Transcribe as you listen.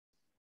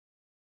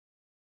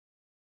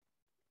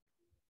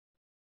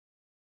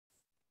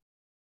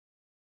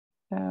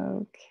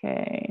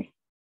Okay.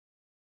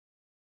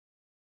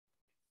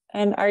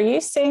 And are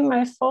you seeing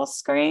my full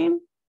screen?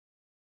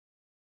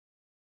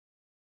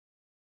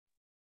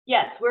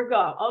 Yes, we're go.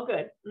 All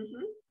good.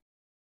 Mm-hmm.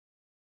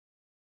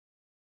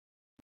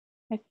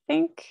 I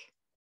think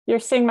you're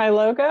seeing my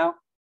logo?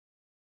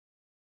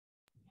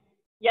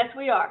 Yes,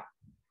 we are.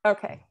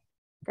 Okay,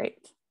 great.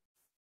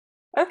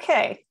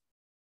 Okay.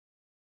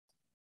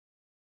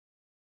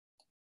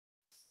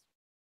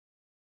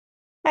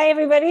 Hi,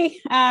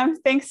 everybody.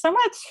 Thanks so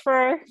much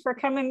for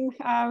coming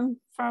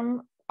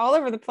from all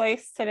over the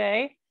place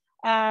today.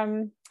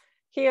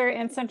 Here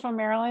in Central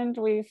Maryland,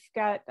 we've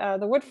got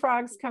the wood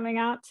frogs coming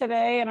out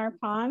today in our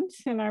pond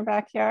in our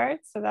backyard,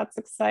 so that's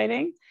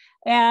exciting.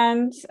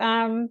 And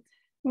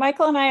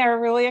Michael and I are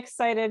really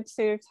excited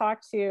to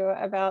talk to you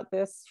about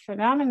this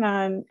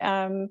phenomenon.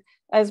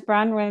 As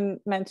Bronwyn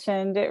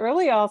mentioned, it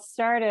really all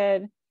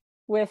started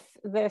with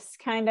this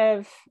kind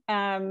of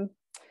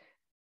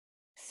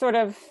sort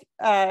of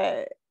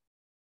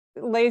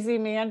lazy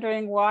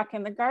meandering walk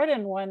in the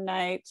garden one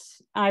night.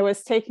 I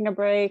was taking a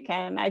break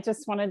and I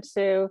just wanted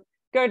to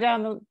go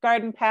down the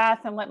garden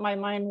path and let my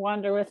mind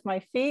wander with my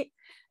feet.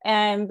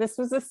 And this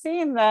was a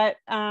scene that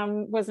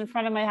was in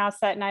front of my house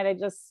that night. I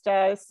just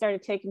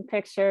started taking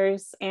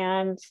pictures,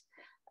 and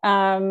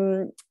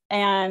this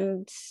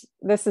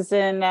is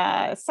in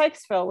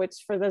Sykesville,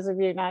 which for those of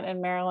you not in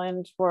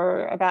Maryland,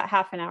 we're about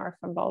half an hour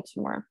from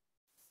Baltimore.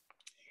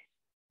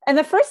 And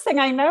the first thing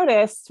I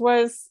noticed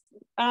was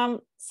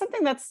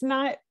something that's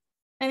not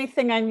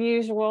anything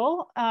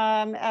unusual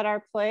at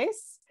our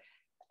place.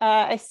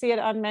 I see it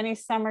on many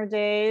summer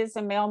days,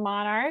 a male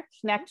monarch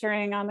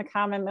nectaring on the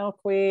common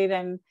milkweed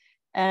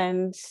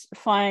and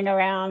flying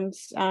around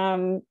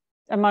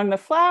among the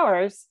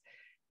flowers.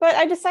 But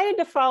I decided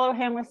to follow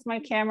him with my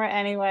camera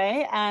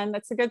anyway, and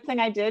that's a good thing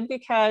I did,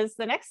 because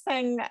the next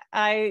thing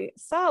I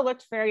saw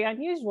looked very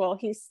unusual.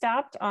 He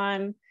stopped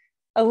on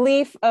a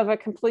leaf of a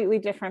completely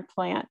different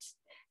plant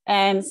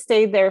and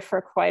stayed there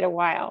for quite a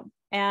while.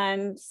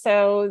 And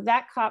so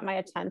that caught my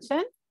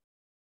attention.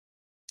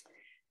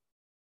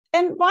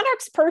 And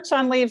monarchs perch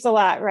on leaves a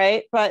lot,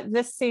 right? But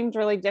this seemed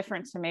really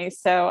different to me.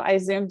 So I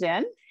zoomed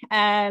in,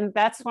 and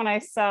that's when I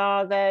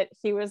saw that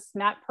he was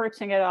not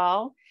perching at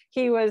all.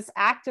 He was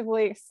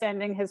actively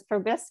extending his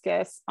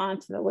proboscis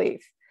onto the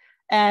leaf.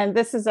 And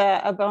this is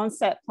a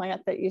boneset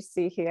plant that you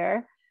see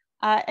here.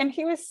 And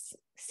he was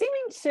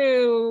seeming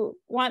to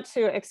want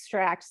to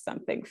extract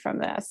something from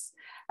this.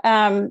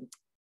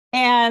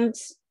 And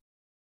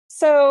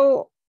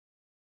so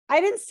I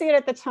didn't see it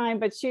at the time,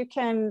 but you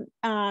can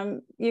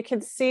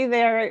see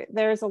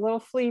there's a little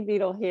flea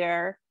beetle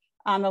here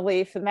on the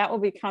leaf, and that will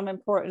become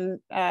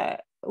important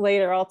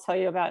later. I'll tell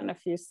you about in a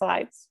few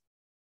slides.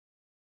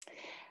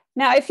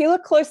 Now, if you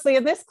look closely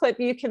in this clip,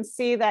 you can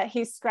see that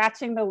he's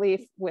scratching the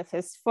leaf with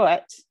his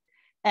foot.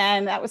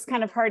 And that was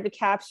kind of hard to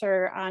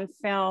capture on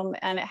film,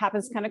 and it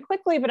happens kind of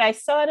quickly, but I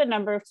saw it a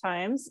number of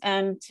times.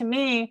 And to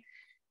me,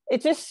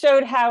 it just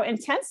showed how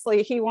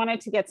intensely he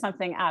wanted to get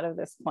something out of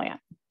this plant.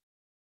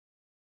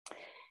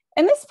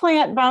 And this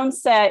plant,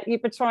 boneset,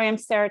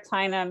 Eupatorium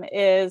serotinum,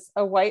 is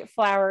a white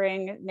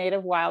flowering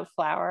native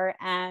wildflower.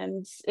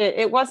 And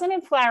it wasn't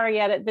in flower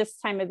yet at this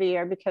time of the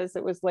year because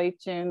it was late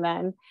June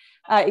then.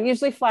 It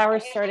usually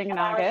flowers starting in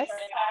August.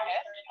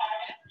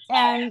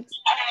 And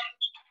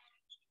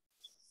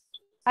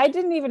I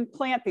didn't even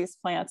plant these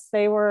plants.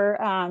 They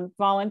were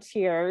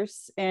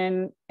volunteers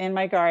in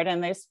my garden.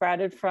 They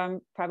sprouted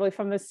probably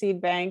from the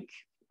seed bank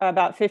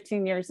about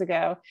 15 years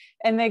ago,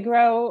 and they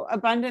grow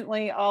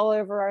abundantly all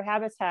over our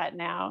habitat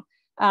now.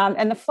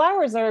 And the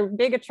flowers are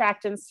big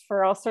attractants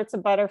for all sorts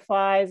of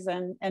butterflies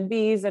and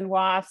bees and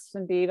wasps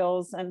and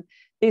beetles. And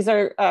these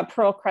are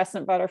pearl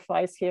crescent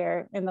butterflies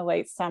here in the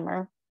late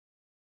summer.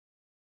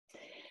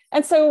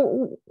 And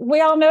so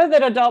we all know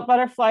that adult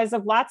butterflies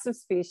of lots of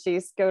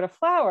species go to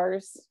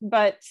flowers,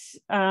 but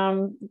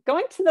going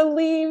to the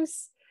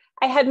leaves,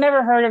 I had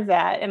never heard of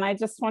that. And I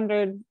just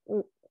wondered,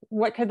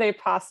 what could they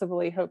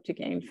possibly hope to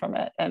gain from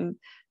it? And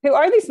who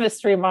are these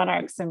mystery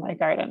monarchs in my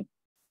garden?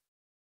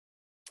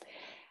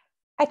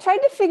 I tried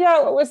to figure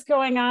out what was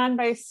going on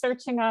by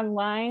searching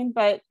online,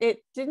 but it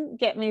didn't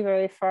get me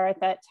very far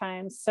at that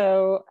time.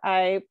 So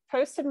I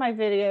posted my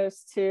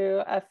videos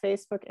to a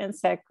Facebook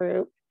insect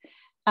group.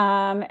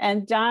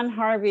 And Don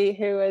Harvey,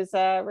 who is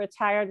a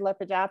retired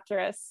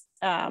lepidopterist,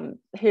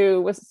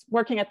 who was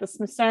working at the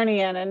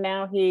Smithsonian, and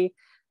now he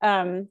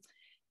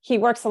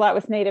works a lot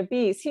with native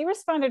bees. He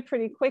responded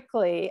pretty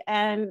quickly,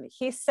 and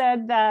he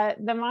said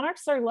that the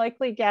monarchs are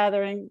likely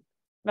gathering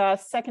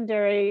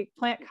secondary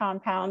plant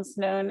compounds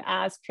known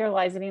as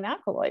pyrrolizidine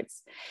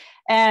alkaloids.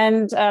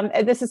 And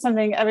this is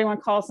something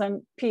everyone calls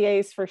them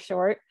PAs for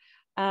short.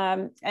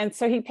 And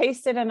so he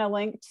pasted in a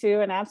link to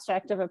an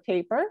abstract of a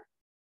paper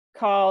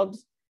called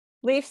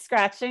Leaf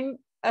Scratching,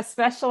 a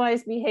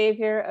Specialized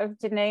Behavior of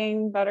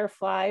Denaying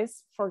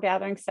Butterflies for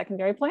Gathering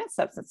Secondary Plant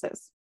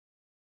Substances.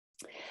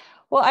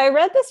 Well, I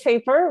read this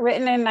paper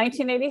written in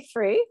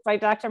 1983 by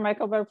Dr.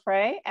 Michael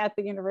Boppré at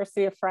the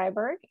University of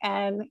Freiburg,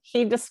 and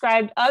he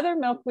described other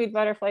milkweed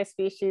butterfly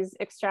species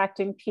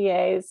extracting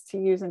PAs to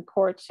use in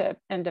courtship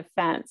and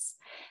defense.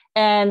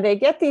 And they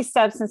get these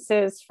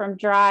substances from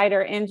dried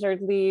or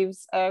injured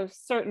leaves of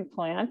certain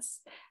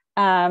plants.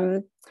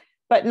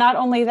 But not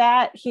only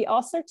that, he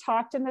also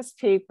talked in this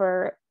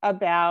paper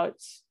about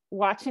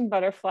watching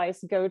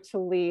butterflies go to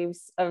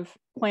leaves of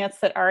plants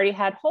that already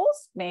had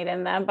holes made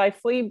in them by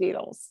flea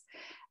beetles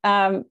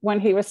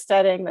when he was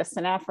studying this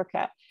in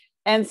Africa.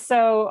 And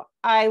so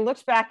I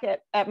looked back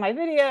at my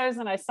videos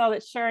and I saw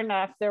that sure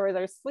enough, there were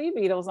those flea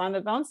beetles on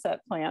the boneset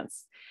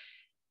plants.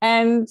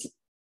 And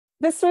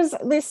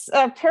these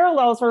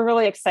parallels were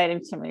really exciting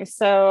to me.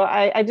 So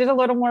I did a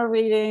little more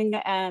reading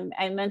and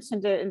I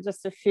mentioned it in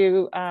just a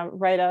few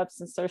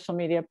write-ups and social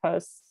media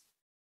posts.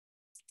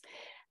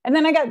 And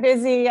then I got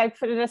busy, I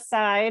put it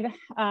aside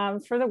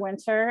for the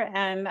winter,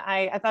 and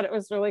I thought it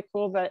was really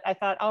cool, but I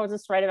thought I'll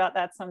just write about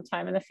that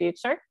sometime in the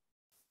future.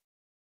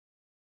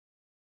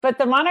 But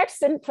the monarchs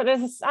didn't put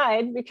it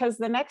aside, because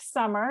the next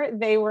summer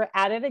they were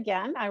at it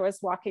again. I was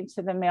walking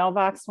to the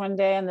mailbox one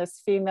day and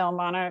this female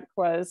monarch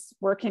was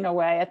working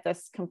away at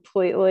this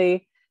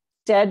completely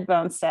dead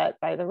boneset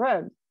by the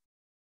road.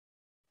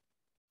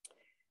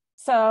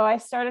 So I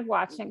started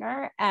watching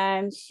her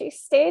and she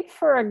stayed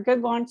for a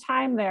good long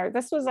time there.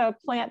 This was a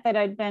plant that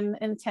I'd been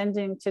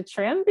intending to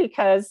trim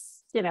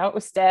because, you know, it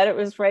was dead. It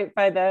was right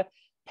by the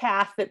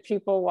path that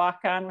people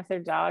walk on with their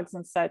dogs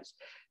and such.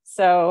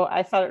 So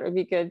I thought it would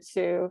be good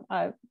to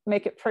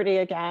make it pretty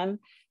again.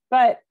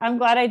 But I'm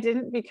glad I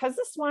didn't, because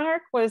this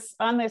monarch was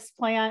on this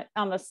plant,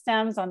 on the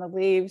stems, on the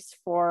leaves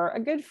for a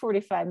good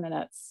 45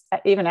 minutes,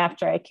 even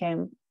after I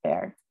came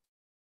there.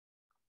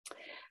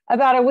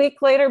 About a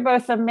week later,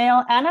 both a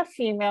male and a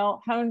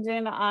female honed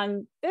in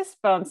on this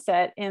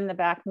boneset in the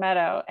back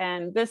meadow.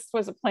 And this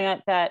was a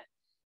plant that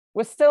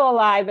was still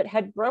alive, but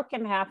had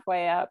broken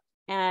halfway up,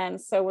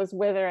 and so was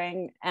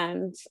withering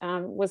and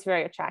was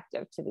very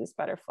attractive to these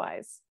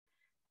butterflies.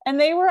 And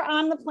they were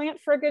on the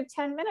plant for a good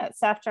 10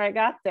 minutes after I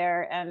got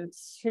there, and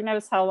who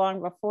knows how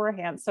long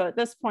beforehand. So at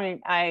this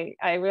point, I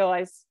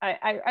realized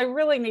I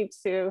really need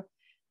to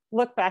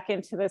look back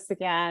into this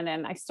again.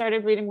 And I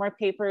started reading more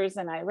papers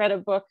and I read a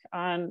book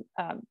on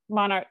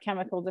monarch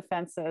chemical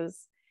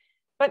defenses.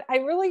 But I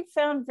really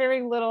found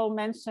very little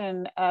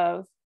mention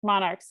of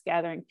monarchs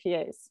gathering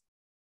PAs.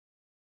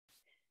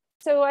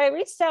 So I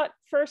reached out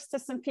first to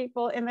some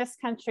people in this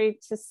country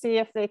to see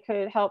if they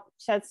could help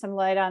shed some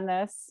light on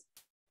this.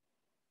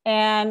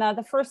 And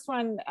the first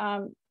one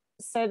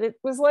said it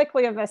was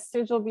likely a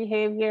vestigial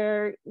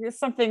behavior. It's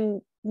something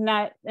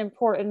not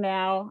important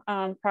now,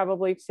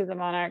 probably to the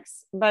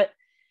monarchs, but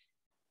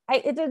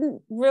it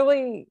didn't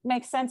really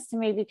make sense to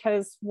me,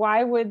 because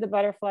why would the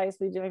butterflies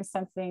be doing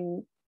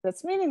something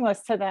that's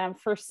meaningless to them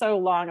for so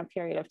long a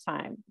period of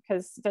time?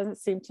 Because it doesn't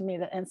seem to me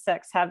that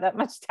insects have that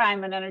much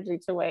time and energy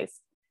to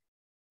waste.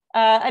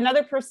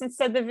 Another person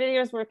said the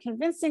videos were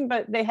convincing,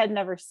 but they had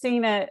never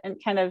seen it and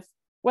kind of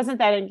wasn't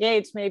that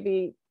engaged,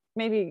 maybe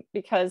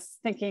because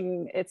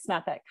thinking it's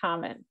not that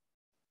common.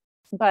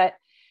 But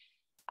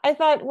I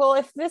thought, well,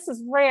 if this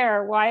is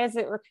rare, why is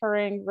it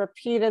recurring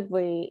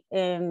repeatedly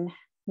in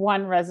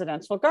one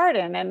residential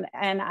garden?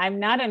 And I'm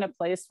not in a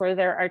place where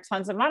there are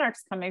tons of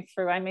monarchs coming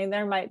through. I mean,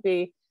 there might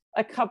be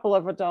a couple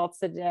of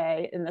adults a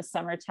day in the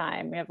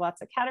summertime. We have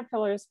lots of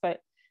caterpillars, but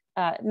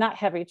not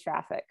heavy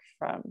traffic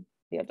from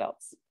the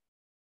adults.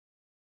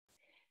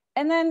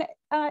 And then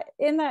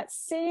in that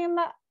same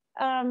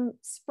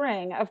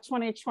spring of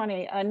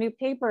 2020, a new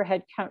paper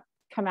had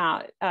come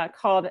out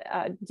called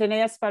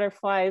Danaus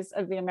butterflies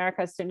of the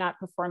Americas do not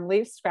perform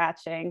leaf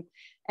scratching.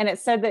 And it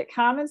said that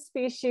common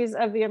species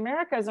of the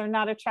Americas are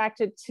not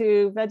attracted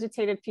to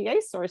vegetated PA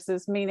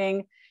sources,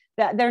 meaning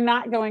that they're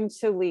not going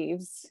to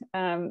leaves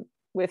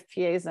with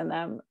PAs in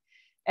them.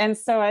 And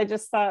so I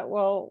just thought,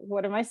 well,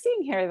 what am I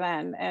seeing here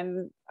then?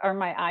 And are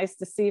my eyes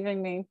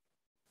deceiving me?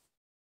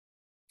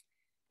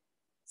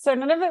 So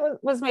none of it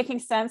was making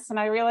sense. And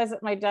I realized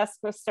that my desk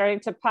was starting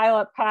to pile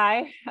up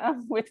high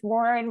with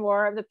more and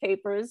more of the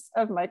papers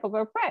of Michael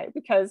Boppré,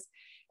 because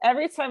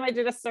every time I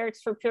did a search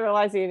for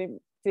pyrrolizidine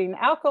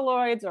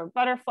alkaloids or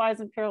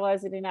butterflies and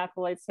pyrrolizidine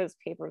alkaloids, his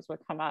papers would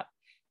come up.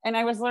 And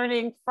I was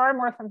learning far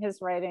more from his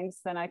writings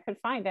than I could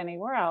find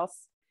anywhere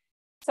else.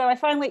 So I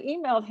finally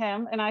emailed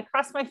him and I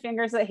crossed my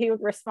fingers that he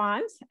would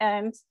respond,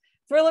 and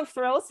thrill of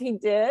thrills, he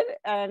did.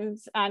 And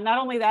not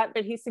only that,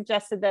 but he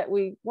suggested that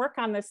we work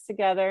on this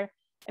together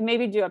and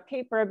maybe do a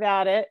paper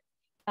about it,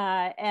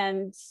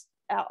 and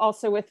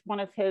also with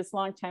one of his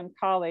longtime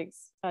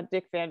colleagues,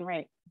 Dick Van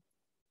Rake.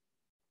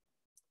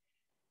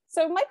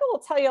 So Michael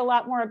will tell you a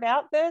lot more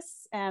about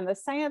this and the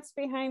science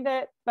behind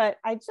it, but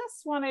I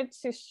just wanted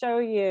to show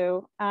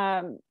you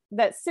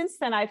that since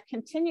then I've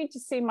continued to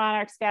see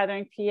monarchs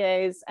gathering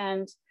PAs,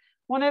 and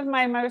one of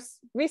my most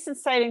recent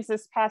sightings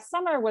this past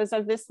summer was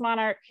of this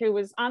monarch who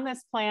was on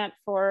this plant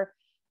for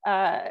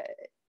at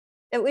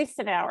least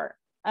an hour.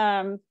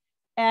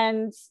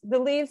 And the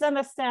leaves on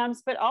the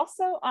stems, but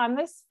also on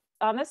this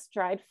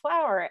dried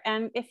flower.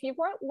 And if you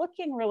weren't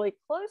looking really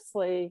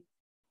closely,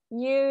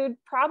 you'd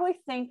probably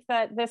think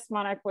that this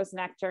monarch was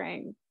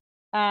nectaring.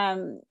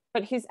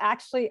 But he's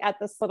actually at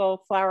this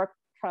little flower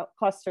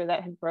cluster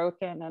that had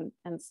broken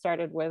and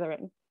started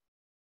withering.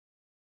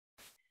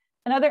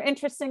 Another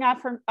interesting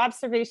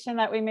observation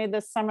that we made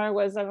this summer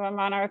was of a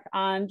monarch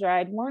on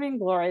dried morning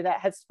glory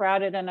that had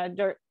sprouted in a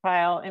dirt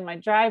pile in my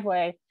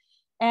driveway.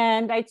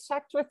 And I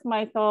checked with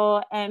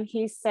Michael, and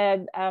he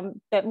said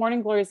that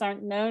morning glories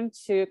aren't known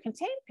to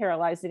contain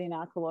pyrrolizidine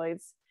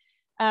alkaloids.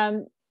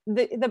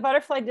 The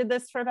butterfly did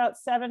this for about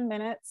 7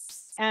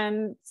 minutes.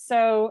 And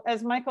so,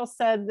 as Michael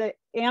said, the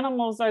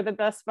animals are the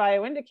best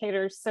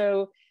bioindicators.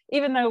 So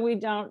even though we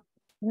don't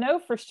know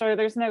for sure,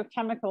 there's no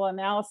chemical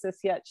analysis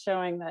yet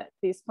showing that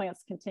these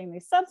plants contain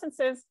these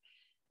substances,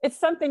 it's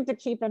something to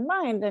keep in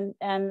mind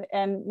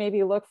and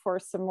maybe look for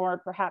some more,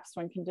 perhaps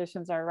when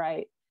conditions are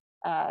right.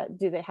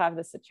 Do they have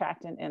this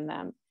attractant in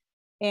them?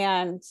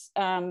 And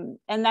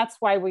that's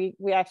why we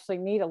actually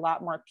need a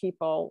lot more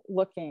people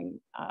looking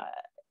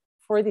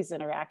for these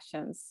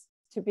interactions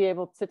to be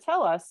able to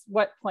tell us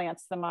what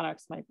plants the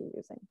monarchs might be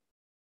using.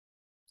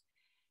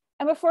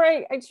 And before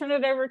I turn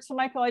it over to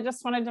Michael, I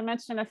just wanted to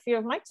mention a few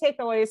of my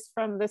takeaways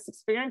from this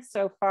experience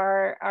so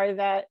far are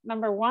that,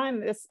 number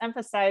one, this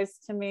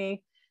emphasized to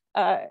me,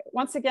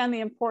 once again, the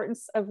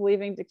importance of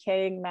leaving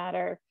decaying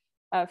matter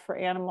for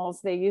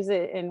animals. They use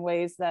it in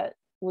ways that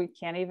we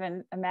can't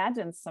even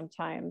imagine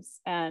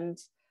sometimes. And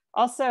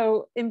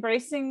also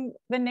embracing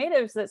the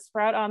natives that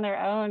sprout on their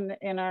own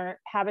in our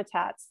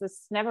habitats.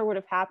 This never would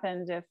have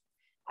happened if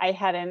I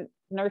hadn't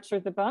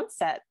nurtured the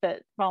boneset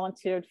that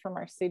volunteered from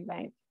our seed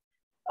bank.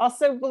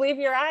 Also believe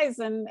your eyes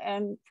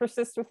and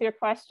persist with your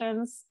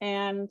questions.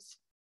 And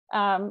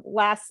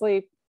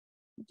lastly,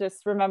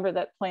 just remember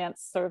that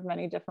plants serve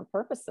many different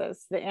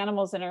purposes. The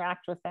animals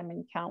interact with them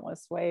in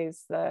countless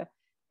ways. The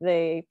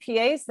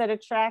PAs that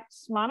attract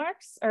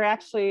monarchs are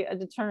actually a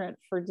deterrent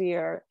for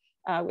deer,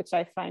 which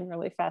I find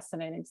really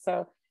fascinating.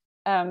 So,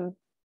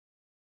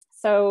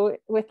 so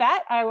with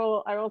that, I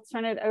will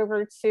turn it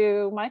over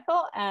to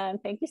Michael,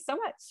 and thank you so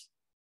much.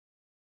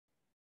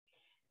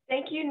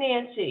 Thank you,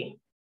 Nancy.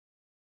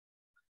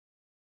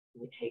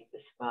 Let me take the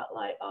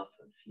spotlight off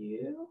of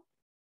you.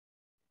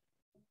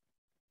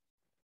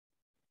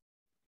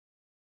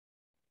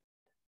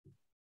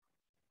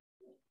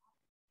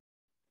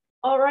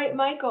 All right,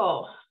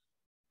 Michael.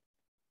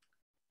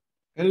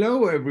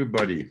 Hello,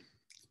 everybody.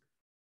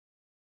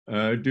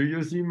 Do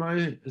you see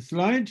my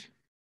slide?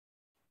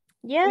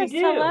 Yes,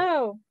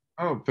 hello.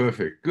 Oh,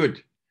 perfect,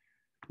 good.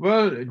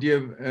 Well,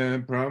 dear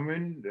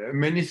Brahmin,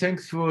 many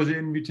thanks for the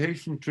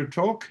invitation to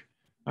talk.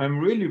 I'm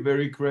really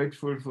very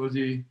grateful for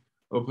the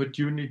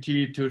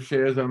opportunity to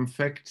share some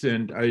facts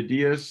and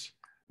ideas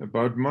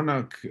about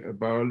monarch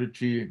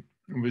biology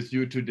with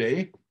you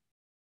today.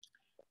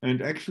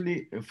 And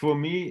actually, for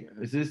me,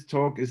 this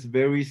talk is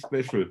very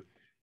special.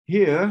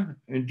 Here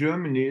in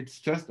Germany, it's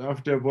just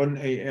after 1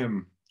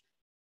 a.m.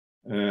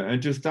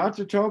 And to start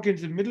the talk in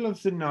the middle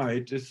of the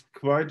night is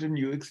quite a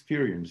new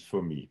experience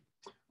for me.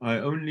 I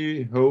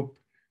only hope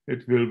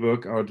it will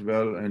work out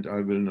well and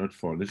I will not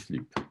fall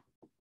asleep.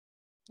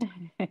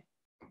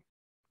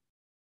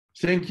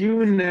 Thank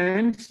you,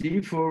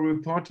 Nancy, for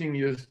reporting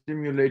your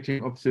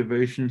stimulating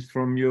observations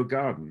from your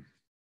garden.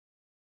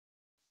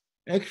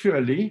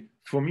 Actually,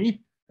 for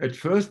me, at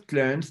first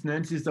glance,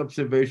 Nancy's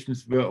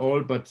observations were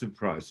all but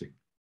surprising.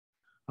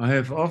 I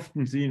have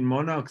often seen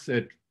monarchs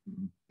at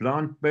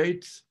plant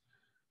baits,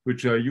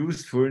 which are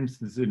used, for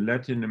instance, in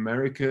Latin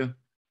America,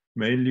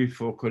 mainly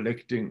for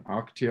collecting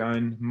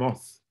Arctine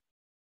moths.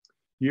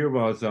 Here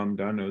were some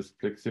Danaus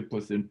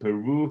plexippus in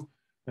Peru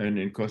and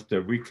in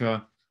Costa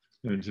Rica,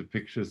 and the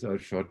pictures are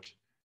shot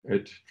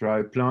at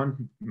dry plant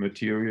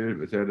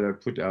material that I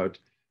put out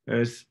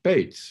as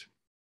baits.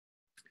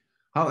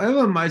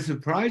 However, my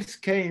surprise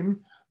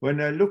came when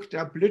I looked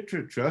up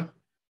literature,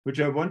 which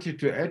I wanted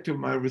to add to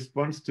my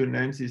response to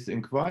Nancy's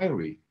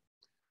inquiry.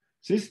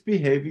 This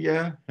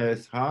behavior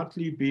has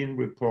hardly been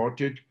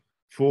reported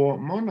for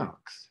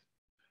monarchs.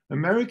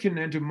 American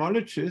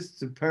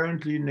entomologists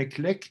apparently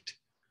neglect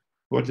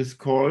what is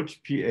called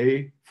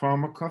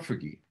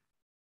PA-pharmacophagy.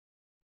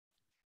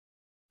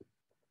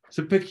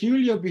 The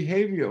peculiar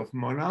behavior of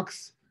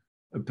monarchs,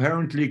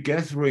 apparently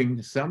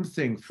gathering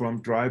something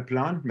from dry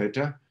plant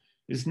matter,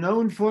 is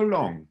known for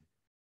long,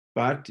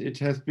 but it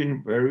has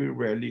been very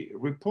rarely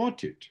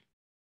reported.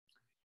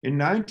 In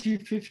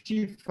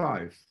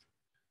 1955,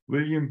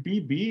 William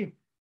Beebe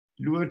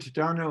lured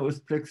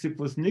Danaus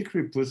plexippus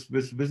nigripus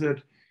with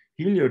withered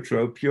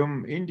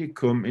Heliotropium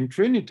indicum in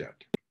Trinidad.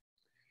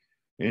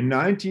 In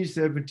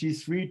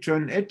 1973,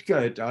 John Edgar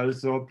et al.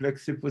 Saw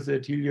plexippus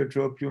et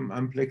Heliotropium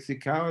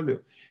amplexicale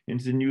in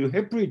the New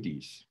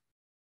Hebrides.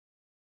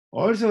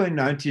 Also in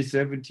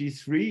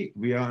 1973,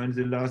 we are in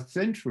the last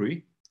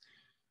century,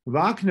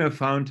 Wagner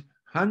found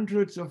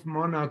hundreds of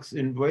monarchs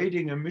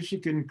invading a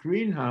Michigan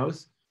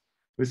greenhouse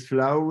with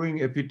flowering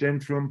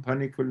Epidendrum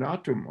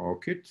paniculatum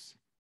orchids.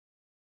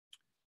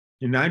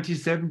 In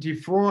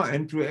 1974,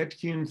 Andrew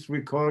Atkins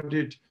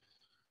recorded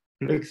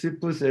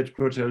Plexippus et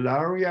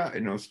crotallaria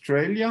in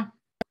Australia.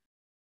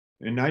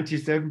 In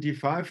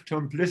 1975,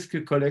 Tom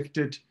Pliske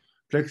collected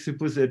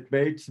Plexippus et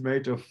baits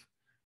made of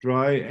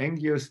dry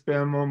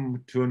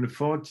angiospermum,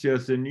 Tournefortia,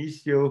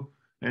 senecio,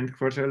 and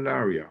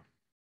crotallaria.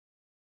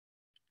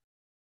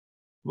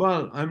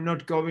 Well, I'm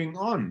not going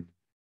on,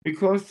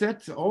 because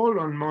that's all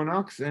on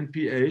monarchs and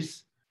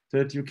PAs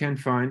that you can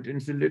find in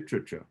the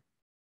literature.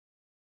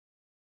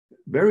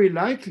 Very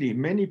likely,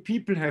 many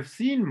people have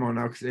seen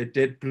monarchs at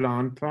dead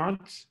plant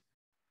parts,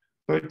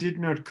 but did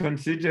not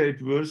consider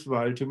it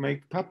worthwhile to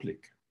make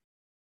public.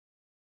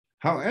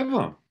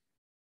 However,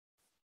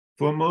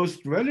 for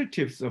most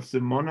relatives of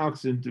the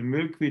monarchs in the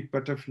milkweed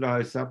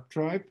butterfly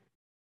subtribe,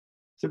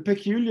 the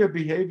peculiar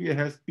behavior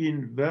has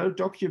been well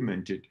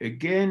documented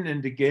again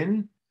and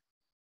again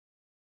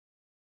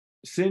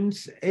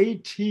since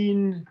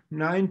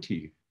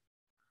 1890,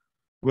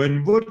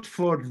 when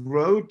Woodford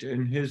wrote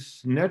in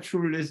his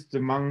Naturalist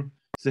Among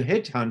the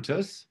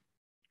Headhunters,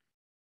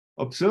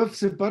 observe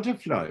the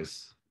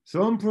butterflies,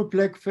 sombre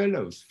black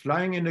fellows,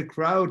 flying in a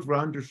crowd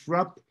round a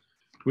shrub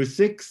with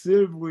thick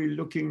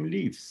silvery-looking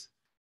leaves.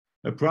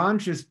 A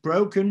branch is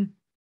broken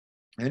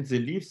and the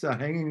leaves are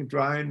hanging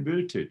dry and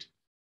wilted.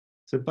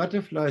 The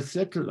butterflies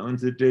settle on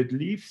the dead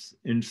leaves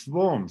in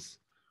swarms,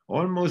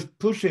 almost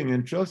pushing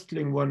and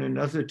jostling one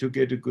another to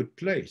get a good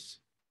place.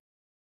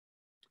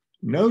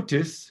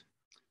 Notice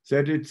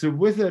that it's a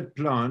withered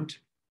plant,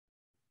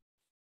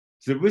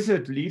 the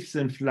withered leaves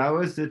and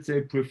flowers that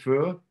they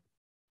prefer,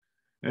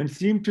 and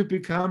seem to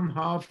become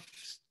half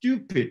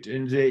stupid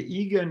in their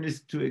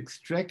eagerness to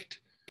extract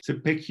the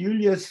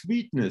peculiar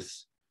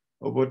sweetness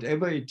or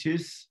whatever it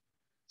is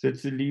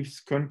that the leaves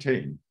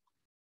contain.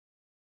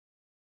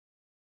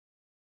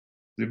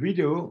 The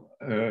video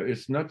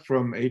is not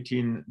from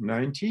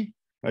 1890.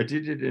 I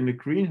did it in a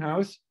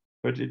greenhouse,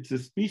 but it's a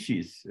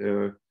species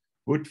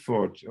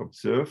Woodford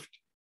observed.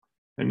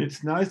 And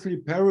it's nicely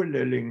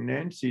paralleling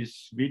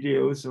Nancy's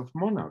videos of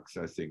monarchs,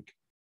 I think.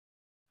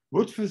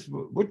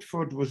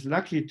 Woodford was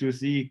lucky to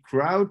see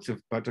crowds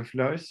of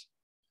butterflies,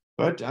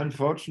 but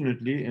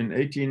unfortunately in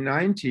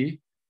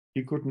 1890,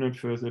 he could not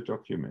further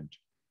document.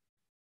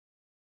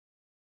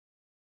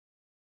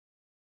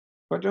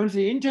 But on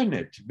the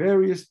internet,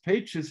 various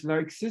pages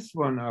like this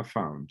one are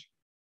found,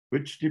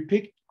 which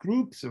depict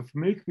groups of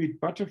milkweed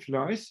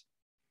butterflies.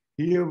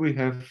 Here we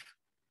have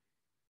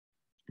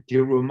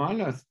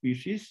Tiromala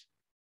species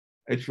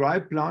at dry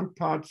plant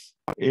parts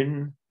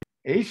in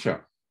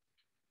Asia.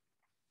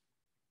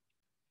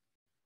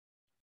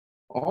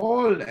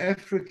 All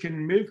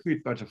African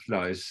milkweed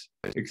butterflies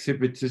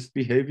exhibit this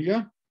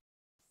behavior,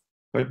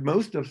 but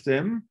most of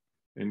them,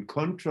 in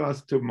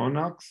contrast to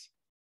monarchs,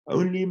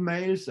 only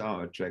males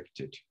are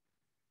attracted.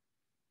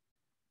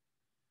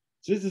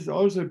 This is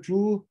also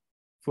true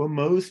for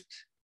most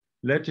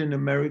Latin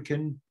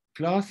American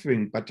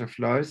glasswing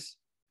butterflies,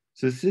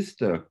 the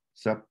sister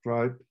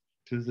subtribe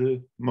to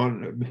the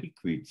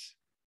milkweeds.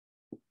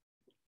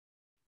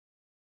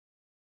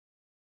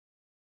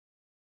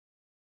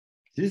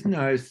 This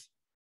nice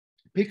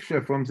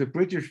picture from the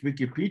British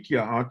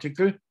Wikipedia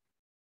article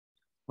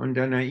on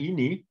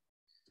Danaini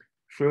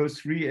shows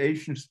 3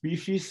 Asian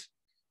species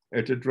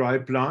at a dry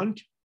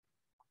plant.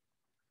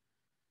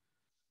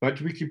 But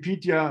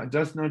Wikipedia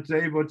does not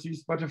say what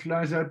these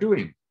butterflies are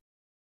doing.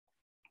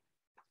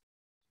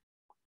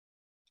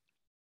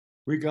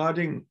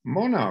 Regarding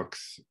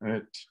monarchs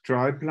at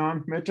dry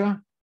plant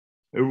matter,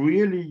 a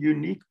really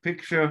unique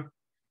picture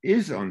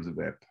is on the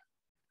web.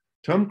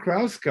 Tom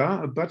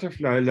Krauska, a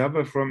butterfly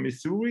lover from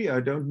Missouri,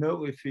 I don't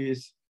know if he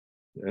is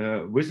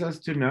with us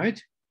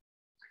tonight,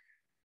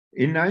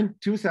 in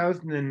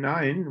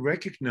 2009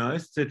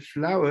 recognized that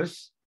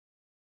flowers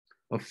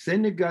of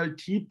Senegal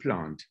tea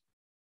plant,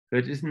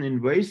 that is an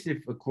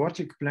invasive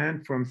aquatic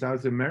plant from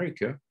South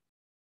America,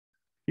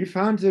 he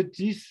found that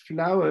these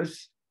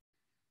flowers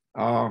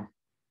are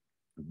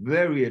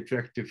very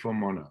attractive for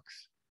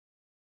monarchs.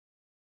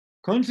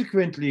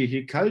 Consequently,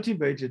 he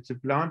cultivated the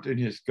plant in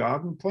his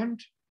garden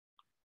pond.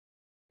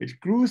 It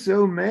grew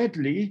so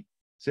madly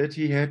that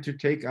he had to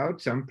take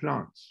out some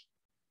plants.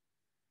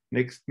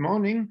 Next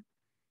morning,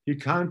 he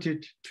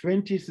counted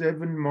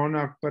 27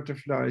 monarch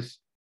butterflies,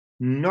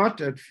 not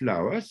at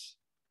flowers,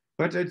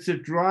 but at the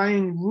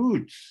drying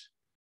roots.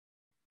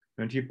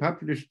 And he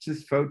published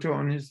this photo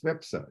on his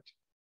website.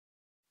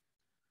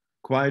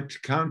 Quite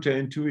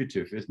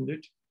counterintuitive, isn't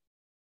it?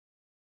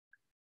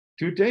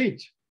 To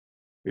date,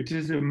 it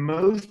is the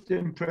most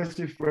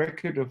impressive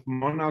record of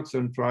monarchs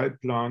on dry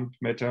plant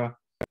matter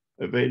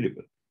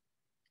available.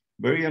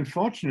 Very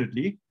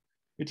unfortunately,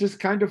 it is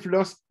kind of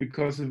lost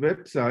because the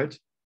website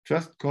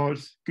just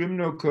calls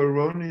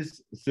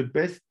Gymnocoronis the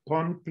best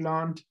pond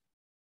plant,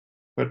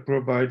 but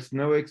provides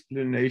no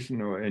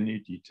explanation or any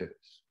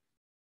details.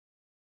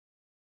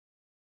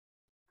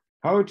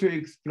 How to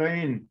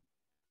explain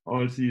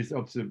all these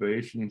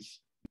observations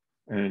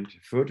and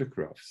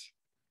photographs?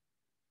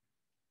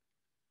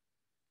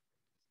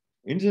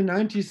 In the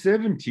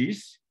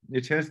 1970s,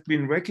 it has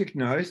been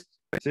recognized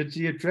that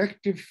the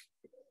attractive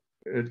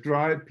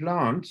dry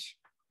plants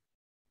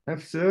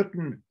have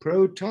certain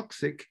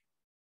protoxic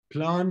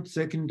plant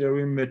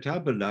secondary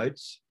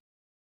metabolites,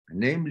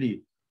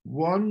 namely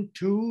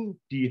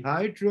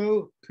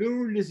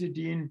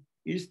 1,2-dihydropyrrolizidine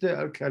ester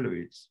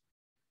alkaloids.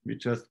 We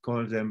just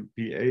call them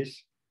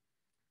PAs.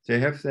 They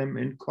have them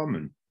in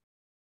common.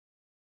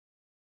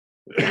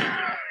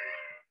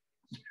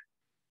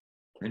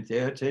 And they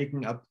are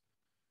taken up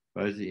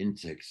by the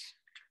insects.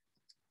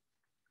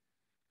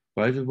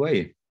 By the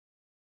way,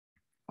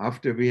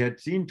 after we had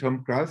seen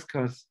Tom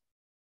Krauskar's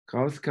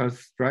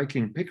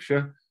striking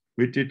picture,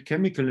 we did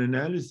chemical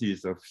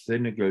analysis of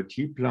Senegal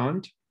tea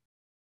plant,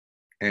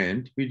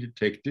 and we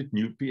detected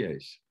new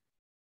PAs.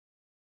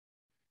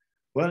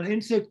 Well,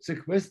 insects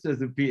sequester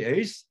the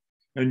PAs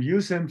and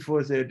use them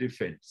for their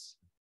defense.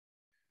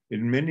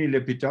 In many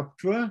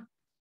Lepidoptera,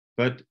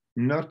 but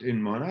not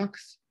in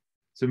monarchs,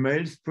 the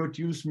males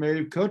produce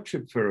male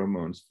courtship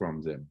pheromones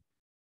from them.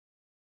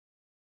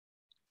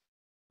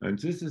 And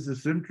this is a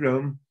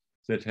syndrome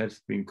that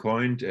has been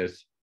coined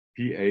as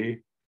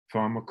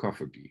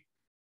PA-pharmacophagy.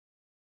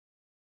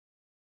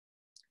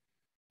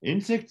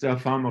 Insects are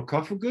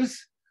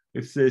pharmacophagous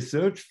if they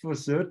search for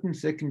certain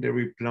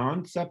secondary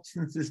plant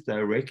substances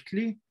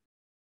directly,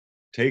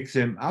 take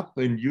them up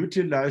and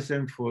utilize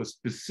them for a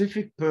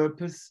specific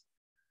purpose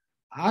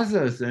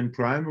other than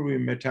primary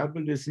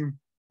metabolism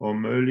or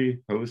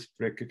merely host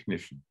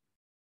recognition.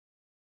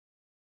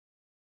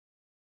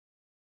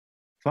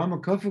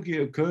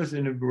 Pharmacophagy occurs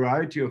in a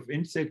variety of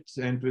insects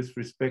and with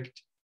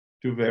respect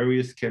to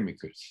various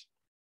chemicals.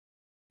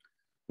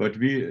 But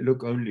we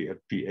look only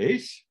at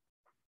PAs,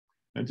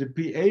 and the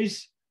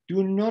PAs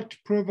do not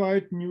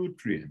provide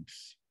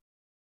nutrients.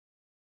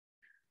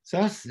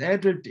 Thus,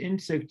 adult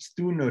insects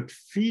do not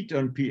feed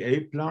on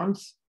PA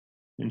plants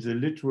in the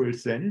literal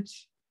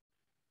sense,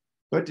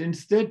 but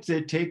instead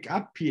they take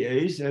up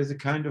PAs as a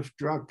kind of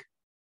drug.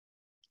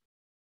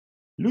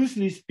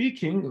 Loosely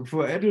speaking,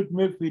 for adult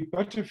milkweed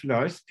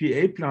butterflies,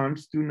 PA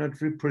plants do not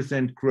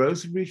represent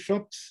grocery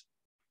shops,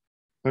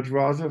 but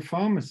rather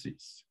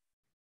pharmacies.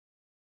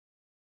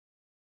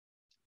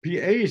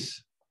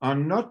 PAs are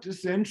not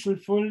essential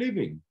for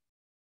living,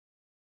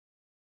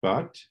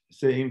 but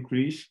they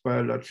increase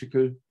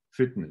biological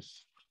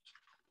fitness.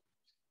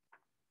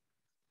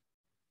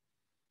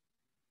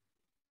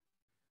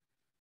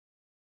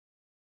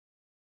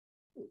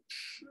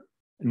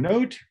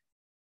 Note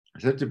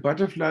that the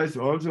butterflies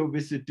also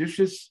visit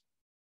dishes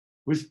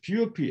with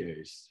pure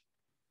PAs.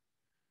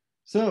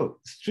 So,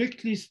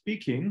 strictly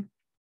speaking,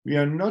 we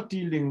are not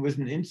dealing with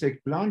an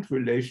insect-plant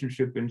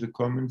relationship in the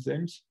common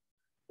sense,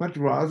 but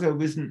rather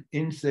with an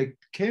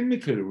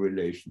insect-chemical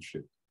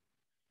relationship.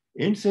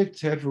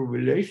 Insects have a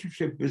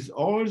relationship with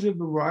all the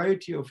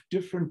variety of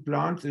different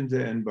plants in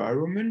their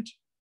environment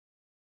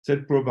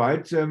that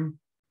provide them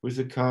with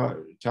the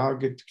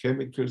target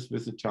chemicals,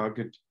 with the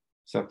target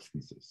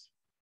substances.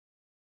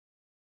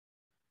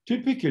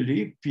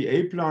 Typically,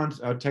 PA plants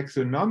are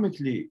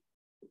taxonomically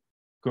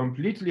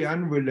completely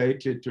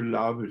unrelated to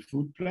larval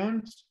food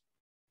plants,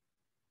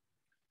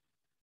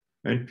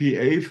 and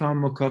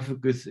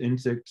PA-pharmacophagous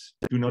insects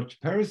do not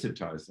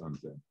parasitize on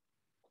them.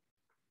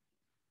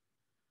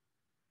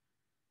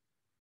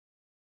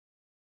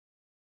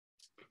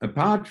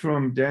 Apart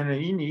from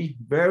Danaus,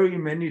 very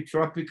many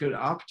tropical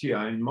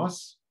arctia and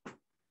moss.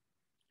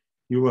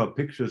 Here are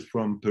pictures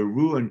from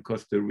Peru and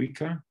Costa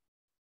Rica,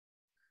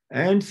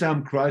 and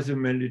some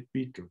chrysomelid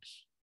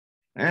beetles,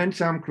 and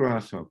some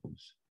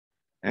grasshoppers,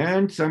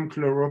 and some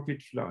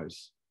chloropid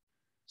flies.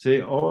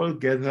 They all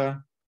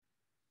gather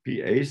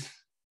PAs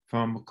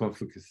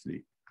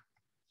pharmacophagously.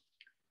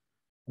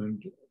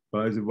 And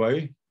by the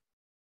way,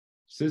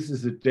 this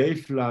is a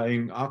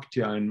day-flying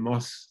arctia and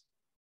moss.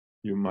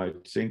 You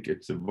might think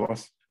it's a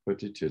wasp,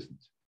 but it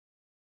isn't.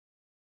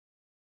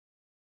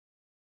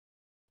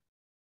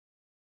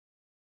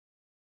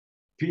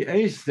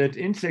 PAs that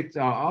insects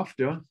are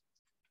after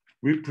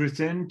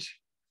represent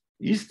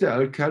ester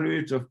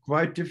alkaloids of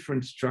quite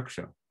different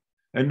structure.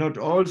 And not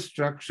all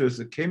structures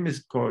a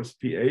chemist calls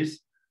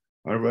PAs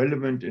are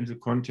relevant in the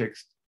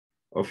context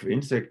of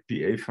insect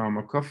PA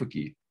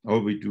pharmacophagy, or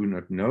we do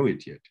not know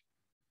it yet.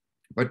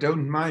 But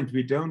don't mind,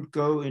 we don't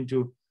go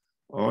into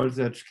all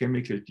such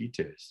chemical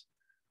details.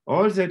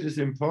 All that is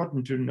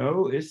important to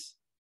know is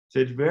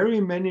that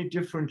very many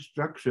different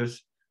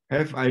structures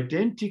have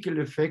identical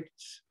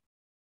effects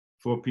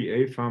for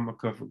PA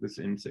pharmacophagous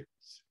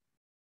insects.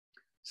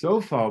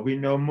 So far, we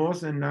know more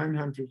than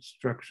 900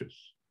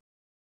 structures.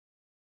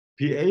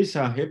 PAs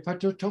are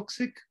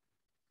hepatotoxic,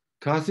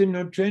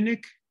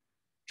 carcinogenic,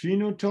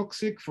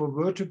 genotoxic for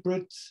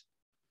vertebrates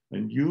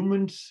and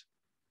humans,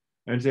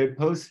 and they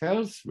pose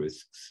health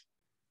risks.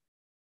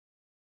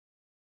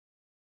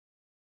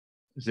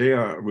 They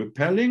are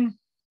repelling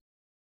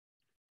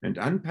and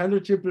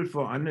unpalatable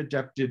for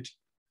unadapted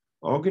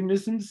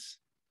organisms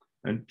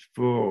and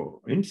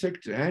for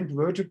insects and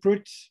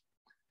vertebrates,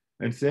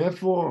 and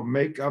therefore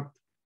make up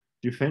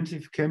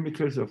defensive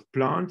chemicals of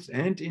plants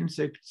and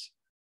insects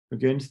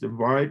against a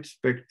wide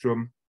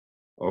spectrum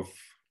of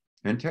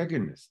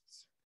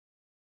antagonists.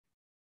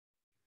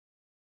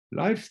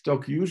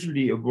 Livestock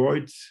usually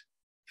avoids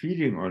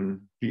feeding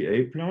on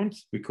PA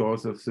plants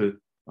because of the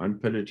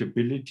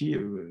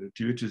unpalatability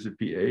due to the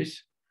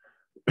PAs.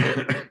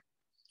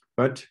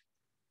 But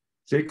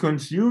they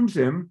consume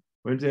them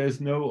when there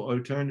is no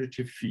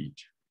alternative feed,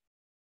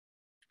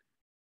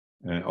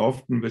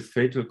 often with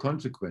fatal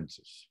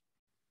consequences.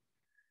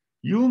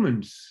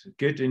 Humans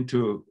get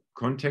into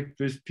contact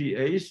with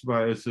PAs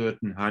via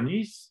certain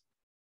honeys,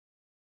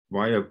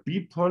 via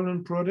bee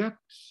pollen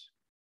products,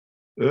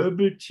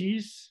 herbal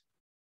teas,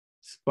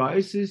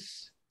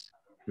 spices,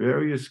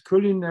 various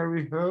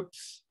culinary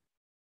herbs,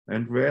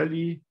 and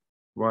rarely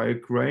via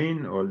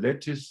grain or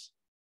lettuce,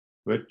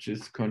 which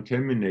is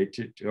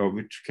contaminated or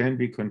which can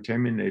be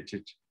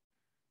contaminated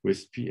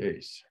with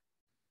PAs.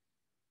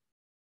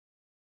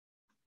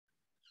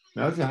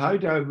 Now, the high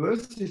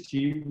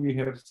diversity we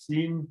have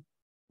seen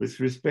with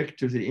respect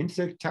to the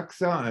insect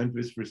taxa and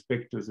with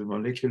respect to the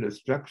molecular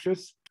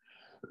structures,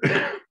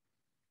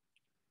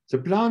 the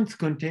plants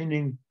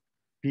containing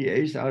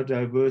PAs are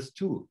diverse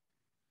too.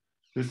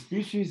 The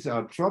species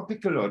are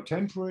tropical or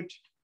temperate.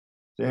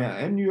 They are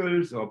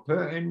annuals or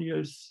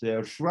perennials. They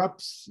are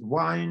shrubs,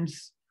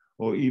 vines,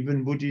 or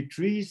even woody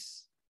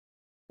trees.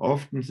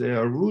 Often they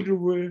are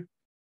ruderal,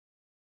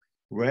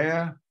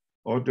 rare,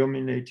 or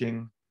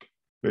dominating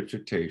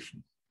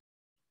vegetation.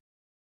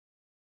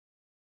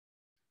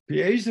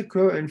 PAs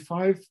occur in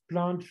 5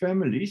 plant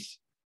families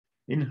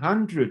in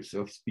hundreds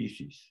of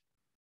species.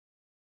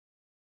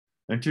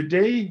 And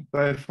today,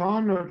 by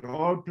far not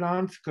all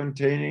plants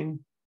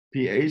containing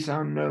PAs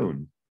are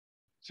known.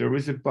 There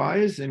is a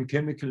bias in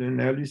chemical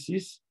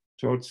analysis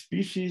towards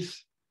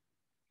species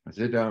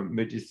that are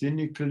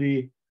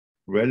medicinally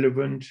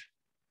relevant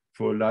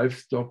for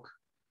livestock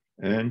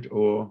and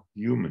or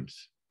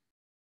humans.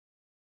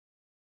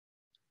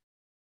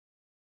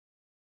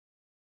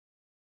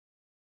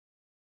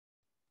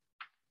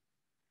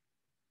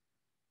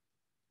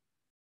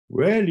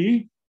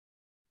 Rarely,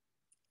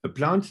 a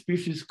plant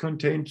species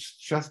contains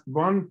just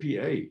one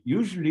PA.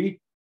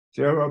 Usually,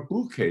 there are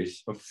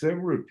bouquets of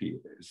several PA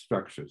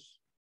structures.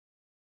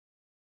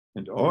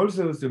 And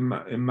also the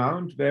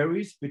amount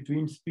varies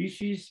between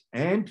species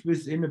and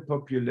within a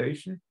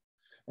population,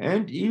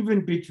 and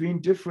even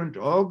between different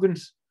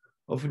organs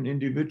of an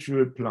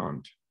individual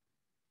plant.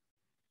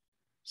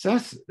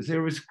 Thus,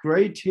 there is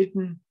great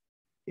hidden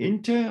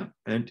inter-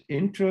 and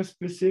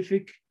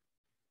intraspecific,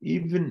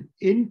 even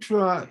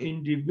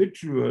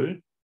intra-individual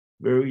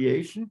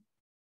variation,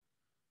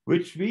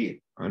 which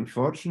we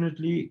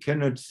unfortunately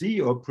cannot see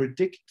or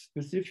predict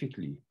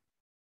specifically.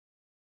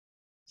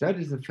 That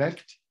is a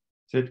fact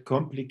that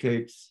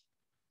complicates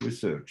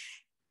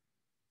research.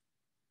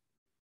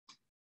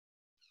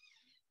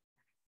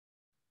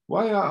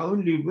 Why are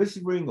only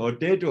withering or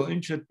dead or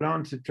injured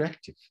plants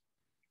attractive?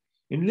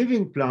 In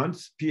living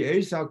plants,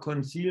 PAs are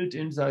concealed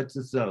inside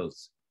the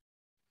cells,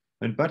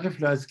 and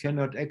butterflies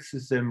cannot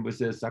access them with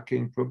their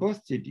sucking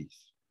proboscides.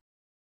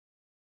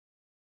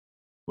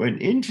 When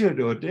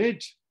injured or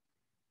dead,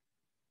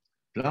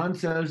 plant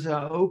cells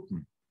are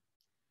open,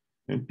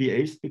 and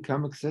PAs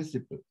become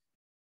accessible.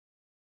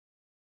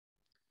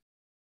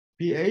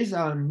 PAs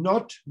are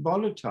not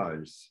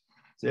volatiles,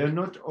 they are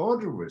not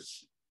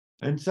odorous,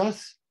 and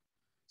thus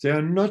they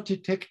are not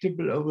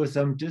detectable over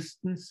some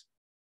distance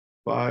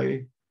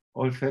by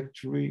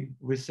olfactory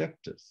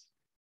receptors.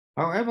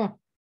 However,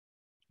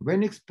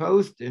 when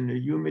exposed in a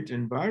humid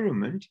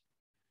environment,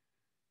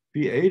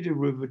 PA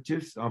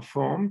derivatives are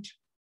formed,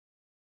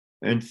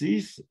 and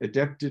these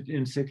adapted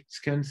insects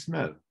can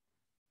smell.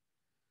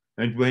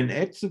 And when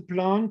at the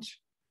plant,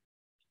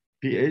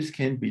 PAs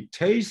can be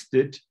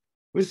tasted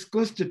with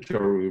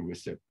gustatory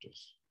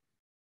receptors.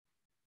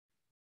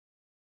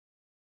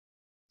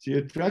 The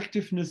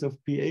attractiveness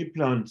of PA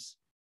plants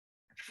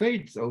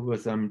fades over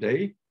some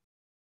days,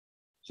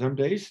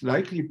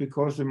 likely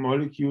because the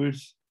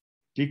molecules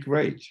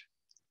degrade.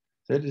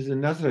 That is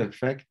another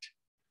fact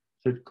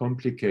that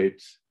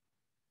complicates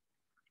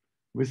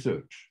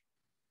research.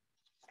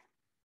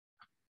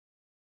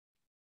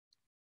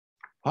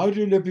 How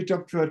do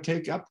Lepidoptera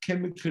take up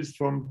chemicals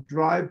from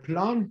dry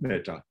plant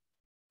matter?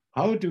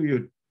 How do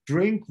you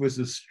drink with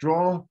a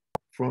straw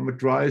from a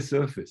dry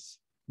surface?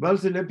 Well,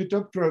 the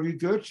Lepidoptera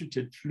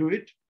regurgitate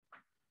fluid,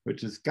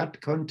 which is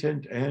gut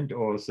content and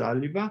or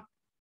saliva,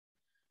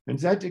 and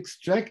that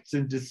extracts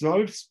and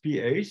dissolves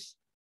PAs,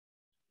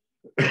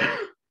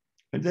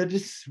 and that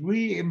is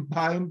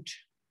re-imbibed.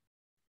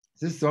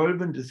 The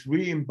solvent is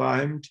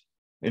re-imbibed,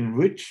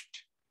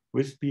 enriched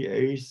with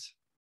PAs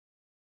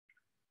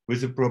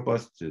with a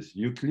proboscis.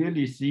 You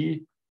clearly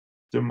see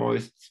the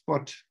moist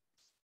spot.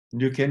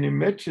 And you can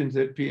imagine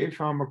that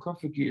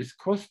PA-pharmacophagy is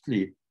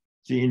costly.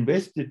 The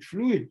invested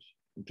fluid,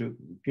 to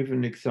give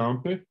an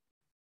example,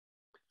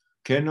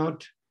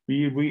 cannot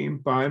be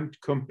re-imbibed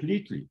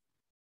completely.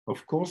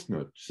 Of course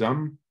not.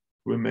 Some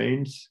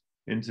remains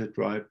in the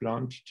dry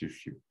plant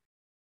tissue.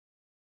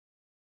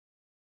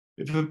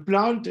 If a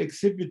plant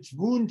exhibits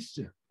wounds,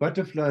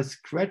 butterflies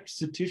scratch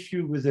the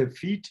tissue with their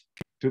feet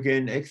to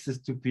gain access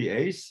to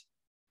PAs.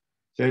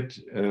 That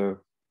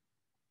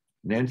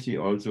Nancy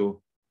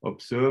also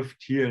observed.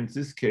 Here in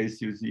this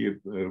case, you see a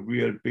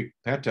real big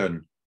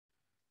pattern.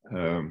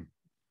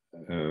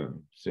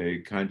 They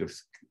kind of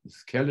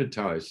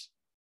skeletize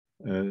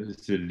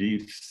the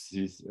leaves,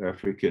 these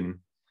African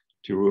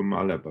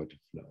Tirumala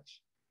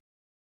butterflies.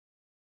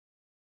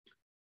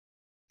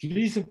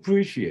 Please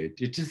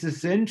appreciate, it is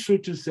essential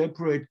to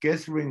separate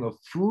gathering of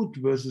food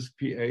versus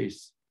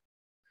PAs,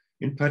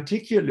 in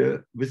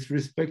particular with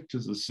respect to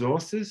the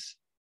sources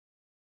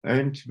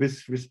and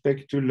with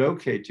respect to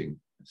locating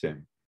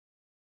them.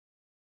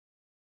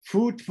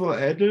 Food for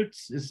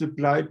adults is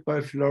supplied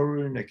by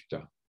floral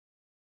nectar.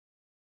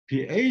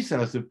 PAs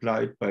are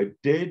supplied by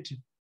dead,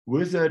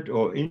 withered,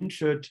 or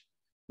injured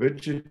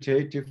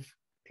vegetative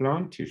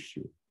plant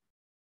tissue.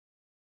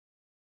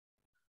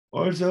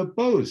 Also,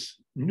 both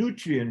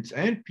nutrients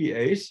and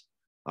PAs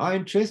are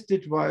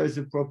ingested via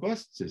the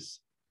proboscis.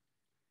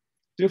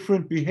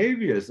 Different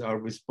behaviors are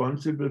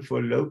responsible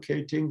for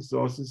locating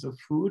sources of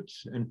food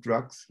and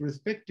drugs,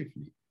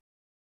 respectively.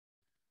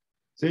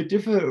 They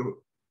differ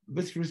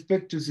with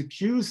respect to the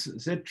cues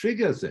that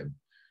trigger them.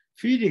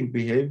 Feeding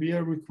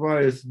behavior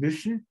requires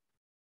vision,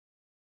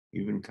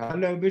 even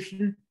color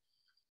vision,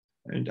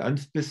 and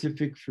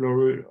unspecific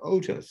floral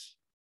odors.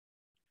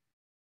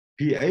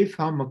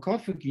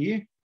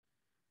 PA-pharmacophagy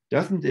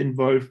doesn't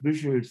involve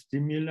visual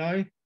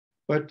stimuli,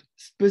 but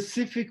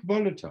specific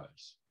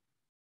volatiles.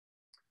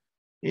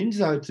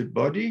 Inside the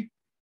body,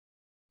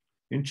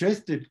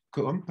 ingested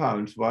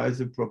compounds via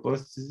the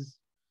proboscis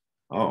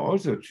are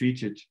also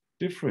treated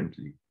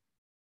differently.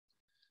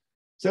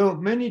 So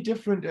many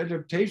different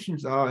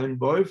adaptations are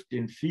involved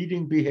in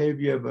feeding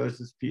behavior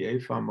versus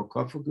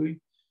PA-pharmacophagy,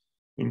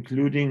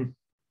 including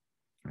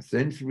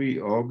sensory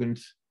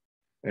organs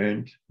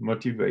and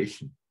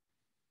motivation.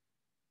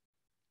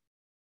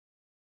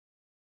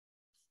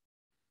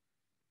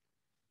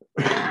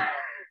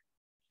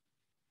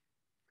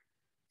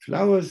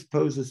 Flowers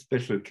pose a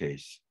special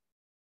case.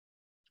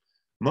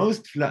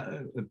 Most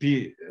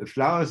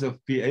flowers of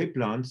PA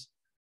plants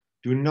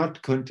do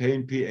not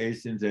contain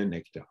PAs in their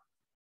nectar,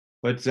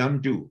 but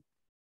some do.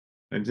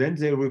 And then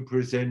they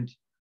represent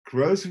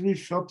grocery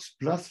shops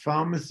plus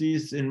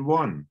pharmacies in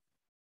one.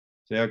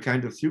 They are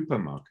kind of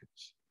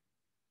supermarkets.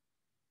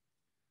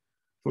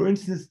 For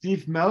instance,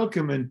 Steve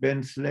Malcolm and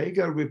Ben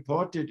Slager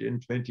reported in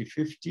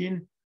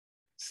 2015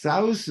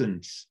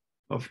 thousands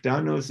of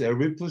Danaus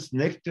erypus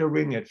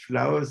nectaring at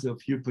flowers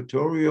of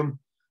Eupatorium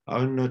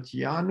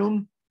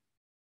arnotianum,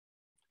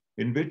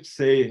 in which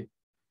they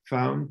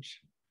found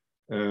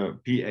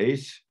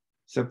PAs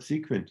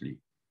subsequently.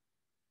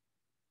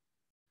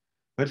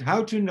 But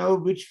how to know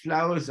which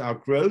flowers are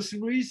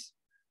groceries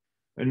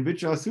and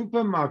which are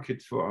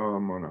supermarkets for our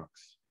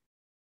monarchs?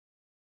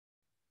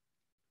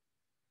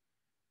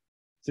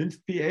 Since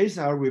PAs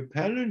are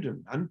repellent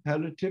and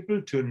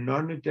unpalatable to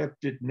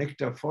non-adapted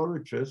nectar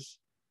foragers,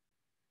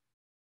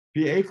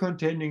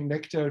 PA-containing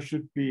nectar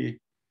should be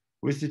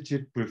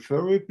visited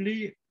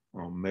preferably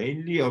or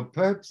mainly or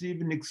perhaps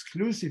even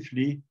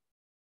exclusively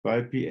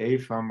by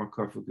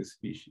PA-pharmacophagous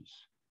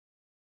species.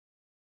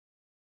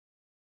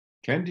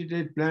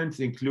 Candidate plants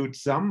include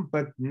some,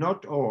 but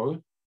not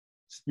all,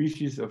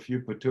 species of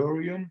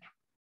Eupatorium,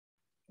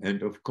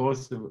 and of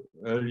course the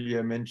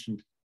earlier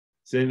mentioned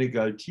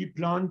Senegal tea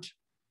plant,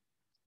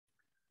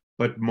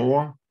 but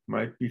more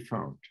might be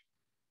found.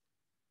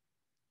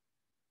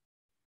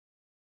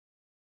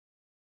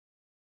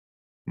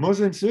 More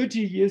than 30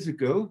 years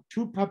ago,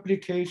 2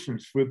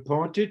 publications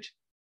reported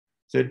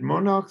that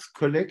monarchs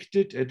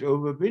collected at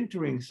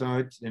overwintering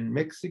sites in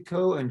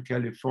Mexico and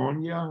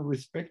California,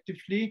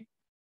 respectively,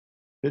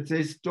 that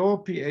they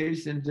store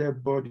PAs in their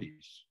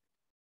bodies.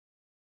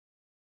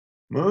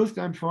 Most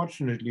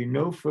unfortunately,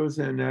 no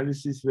further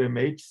analyses were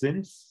made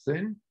since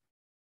then,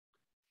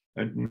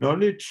 and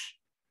knowledge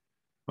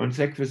on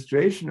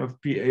sequestration of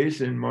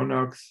PAs in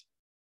monarchs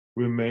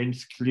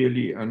remains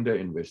clearly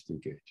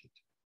under-investigated.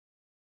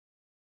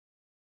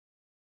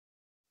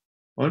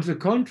 On the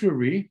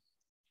contrary,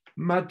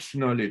 much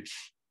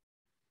knowledge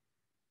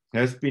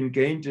has been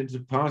gained in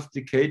the past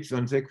decades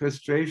on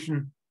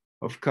sequestration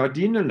of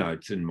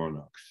cardinalides in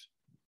monarchs.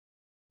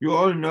 You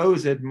all know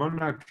that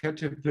monarch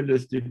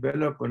caterpillars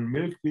develop on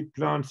milkweed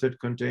plants that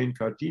contain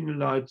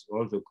cardinalides,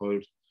 also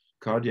called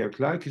cardiac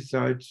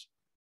glycosides,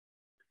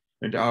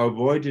 and are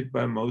avoided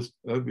by most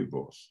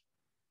herbivores.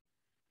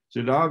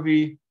 The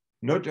larvae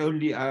not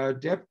only are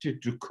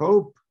adapted to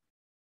cope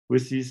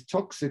with these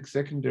toxic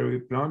secondary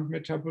plant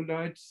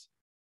metabolites,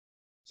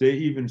 they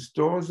even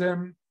store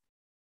them,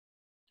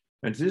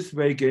 and this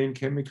way gain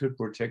chemical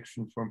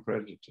protection from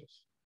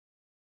predators.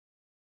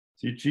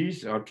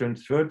 CGs are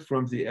transferred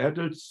from the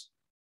adults,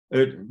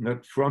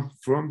 not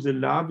from the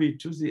larvae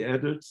to the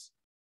adults,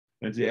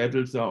 and the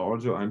adults are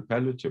also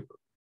unpalatable.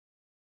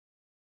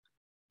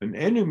 An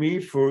enemy,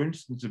 for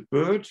instance, a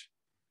bird,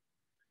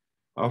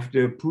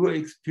 after a poor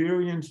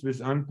experience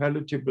with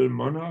unpalatable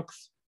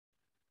monarchs,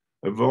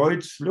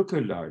 avoids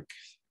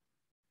lookalikes.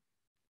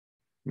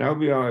 Now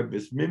we are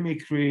with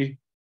mimicry,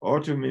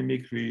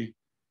 automimicry,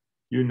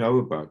 you know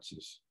about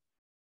this.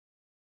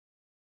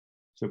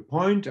 The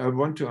point I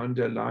want to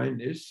underline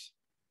is,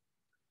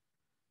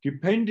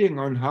 depending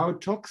on how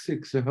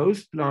toxic the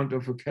host plant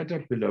of a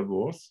caterpillar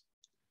was,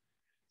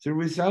 the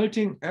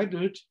resulting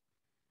adult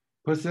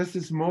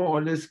possesses more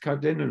or less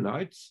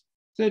cardenolides,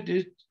 that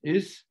it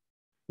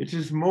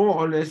is more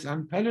or less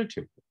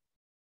unpalatable.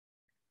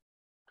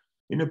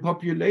 In a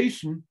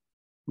population,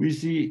 we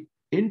see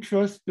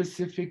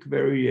intraspecific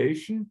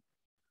variation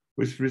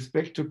with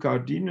respect to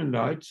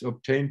cardenolides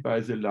obtained by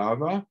the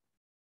larva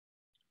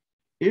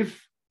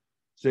if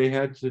they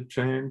had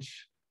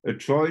a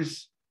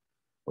choice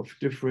of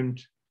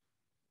different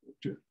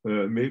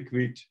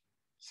milkweed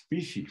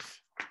species.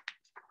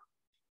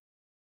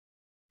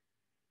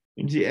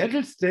 In the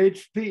adult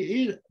stage,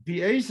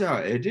 PAs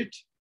are added,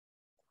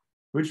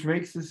 which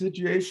makes the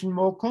situation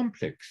more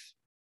complex.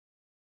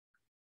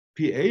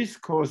 PAs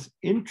cause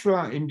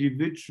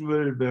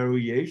intra-individual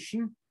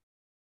variation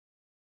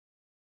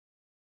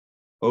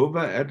over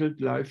adult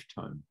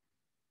lifetime.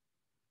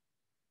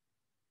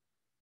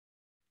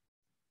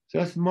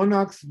 Thus,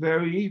 monarchs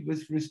vary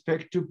with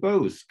respect to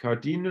both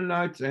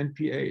cardenolides and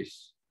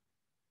PAs.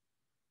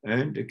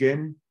 And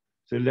again,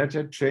 the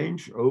latter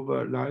change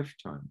over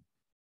lifetime.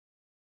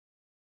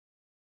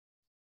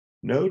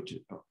 Note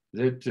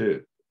that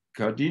the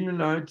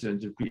cardenolides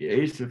and the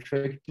PAs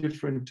affect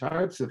different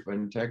types of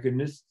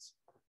antagonists,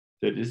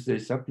 that is, they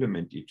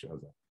supplement each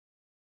other.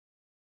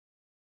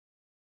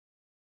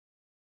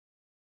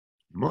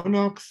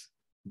 Monarchs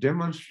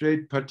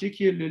demonstrate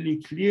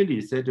particularly clearly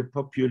that a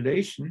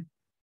population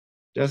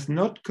does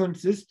not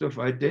consist of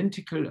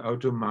identical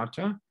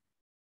automata,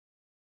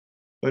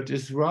 but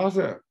is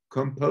rather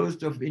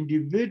composed of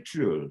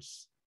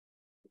individuals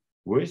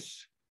with,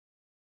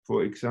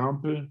 for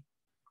example,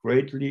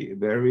 greatly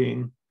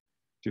varying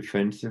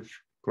defensive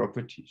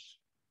properties.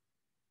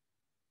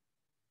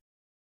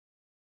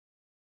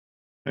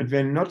 And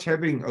when not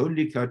having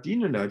only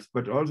cardenolides,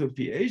 but also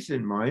PAs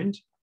in mind,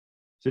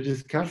 the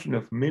discussion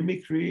of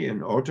mimicry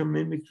and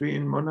automimicry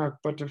in monarch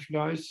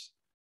butterflies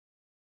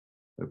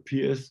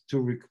appears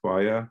to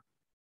require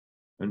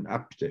an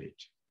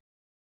update.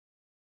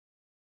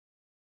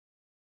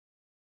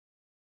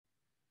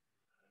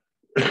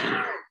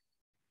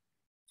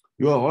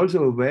 You are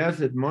also aware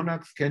that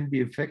monarchs can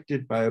be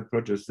affected by a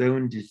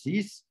protozoan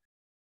disease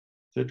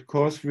that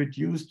causes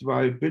reduced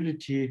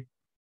viability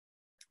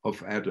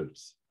of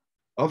adults,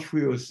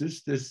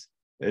 Ophriocistis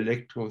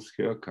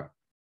electroschirca,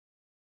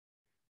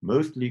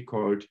 mostly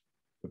called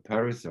a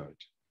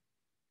parasite.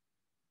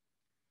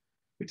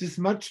 It is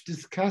much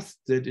discussed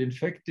that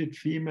infected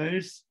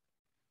females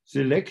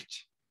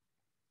select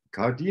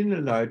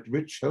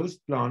cardenolide-rich host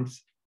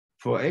plants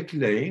for egg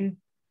laying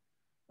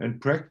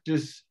and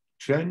practice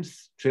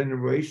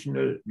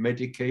transgenerational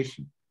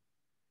medication,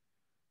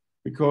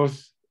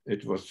 because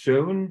it was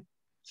shown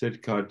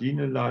that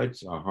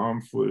cardenolides are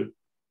harmful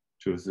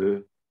to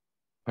the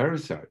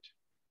parasite.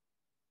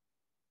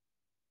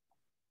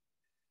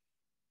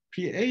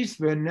 PAs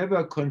were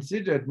never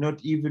considered, not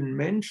even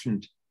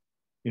mentioned,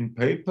 in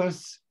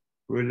papers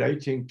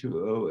relating to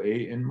OA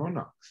in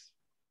monarchs.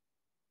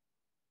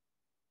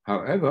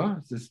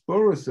 However, the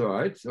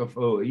sporozoites of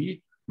OE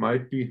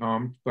might be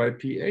harmed by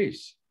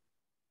PAs.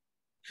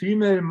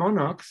 Female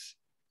monarchs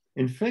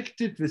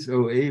infected with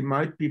OA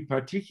might be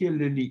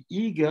particularly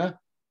eager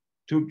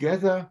to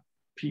gather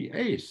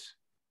PAs.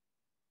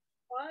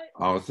 What?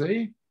 Are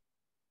they?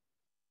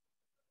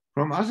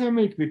 From other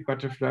milkweed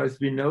butterflies,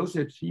 we know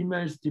that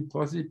females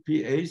deposit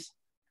PAs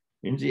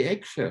in the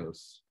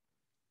eggshells.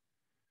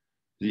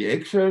 The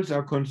eggshells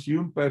are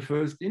consumed by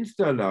first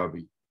instar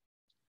larvae,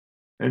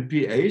 and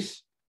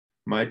PAs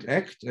might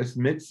act as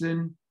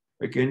medicine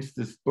against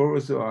the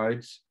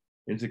sporozoites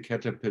in the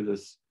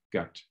caterpillar's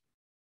gut.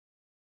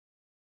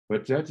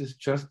 But that is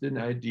just an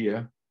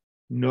idea.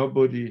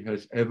 Nobody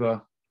has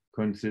ever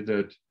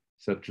considered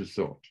such a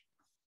thought.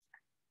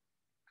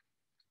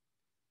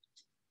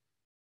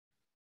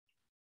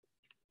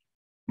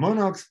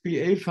 Monarch's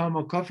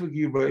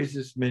PA-pharmacophagy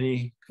raises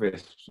many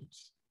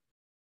questions.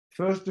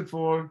 First of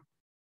all,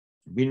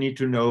 we need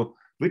to know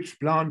which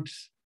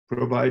plants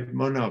provide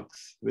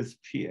monarchs with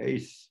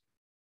PAs.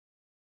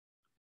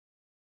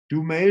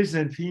 Do males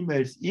and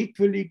females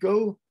equally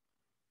go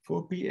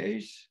for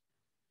PAs?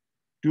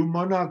 Do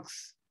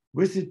monarchs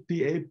visit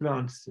PA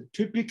plants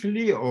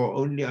typically or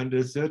only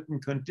under certain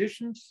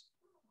conditions?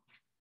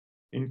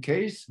 In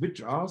case,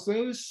 which are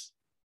those?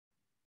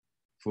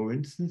 For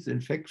instance,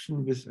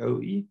 infection with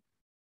OE?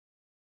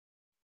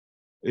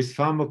 Is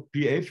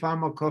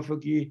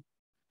PA-pharmacophagy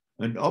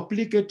an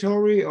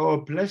obligatory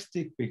or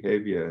plastic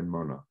behavior in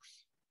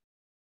monarchs?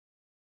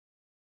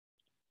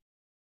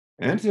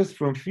 Answers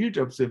from field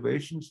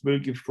observations will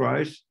give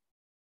rise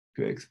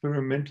to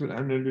experimental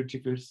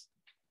analytical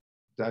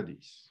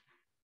studies.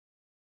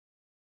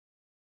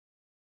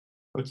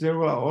 But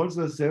there are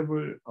also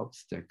several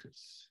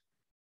obstacles.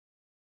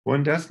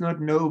 One does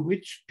not know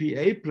which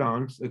PA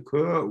plants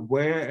occur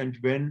where and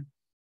when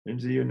in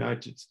the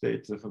United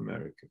States of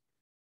America.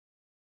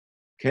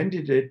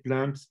 Candidate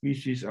plant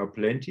species are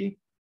plenty.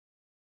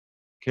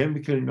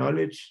 Chemical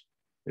knowledge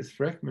is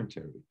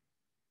fragmentary.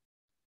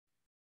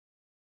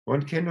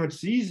 one cannot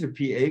see the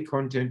PA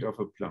content of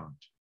a plant.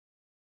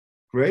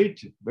 Great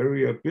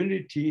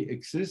variability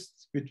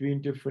exists between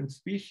different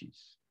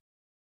species.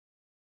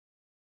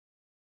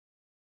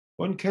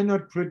 One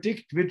cannot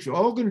predict which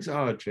organs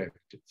are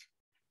attractive.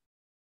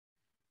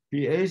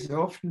 PAs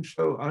often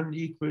show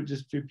unequal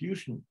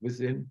distribution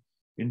within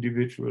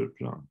individual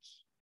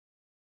plants.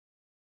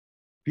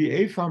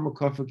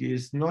 PA-pharmacophagy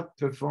is not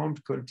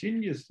performed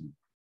continuously.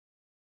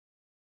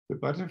 The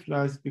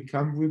butterflies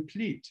become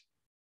replete.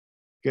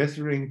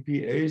 Gathering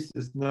PAs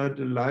is not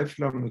a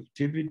lifelong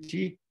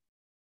activity,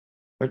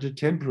 but a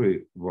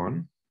temporary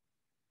one.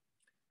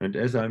 And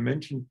as I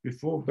mentioned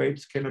before,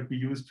 baits cannot be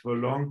used for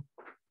long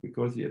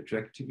because the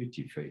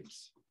attractivity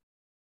fades.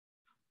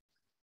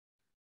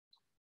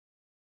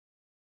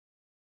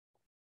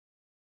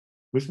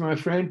 With my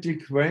friend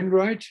Dick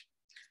Wainwright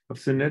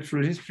of the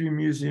Natural History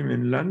Museum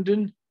in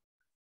London,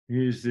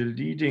 he is the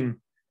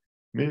leading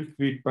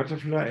milkweed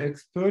butterfly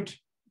expert.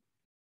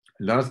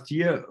 Last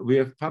year, we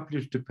have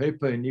published a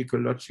paper in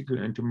Ecological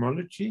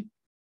Entomology.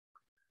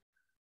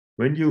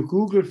 When you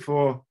Google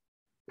for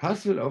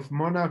puzzle of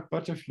monarch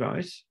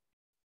butterflies,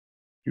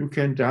 you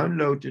can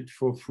download it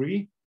for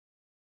free,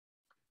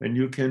 and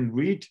you can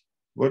read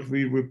what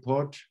we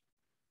report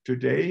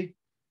today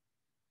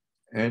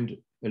and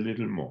a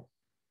little more.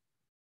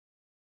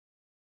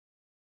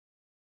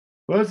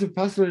 Well, the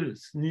puzzle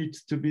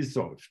needs to be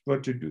solved.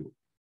 What to do?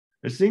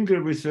 A single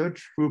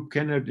research group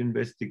cannot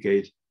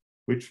investigate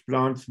which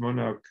plants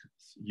monarchs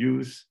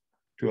use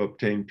to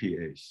obtain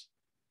PAs.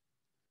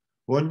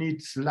 One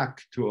needs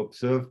luck to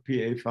observe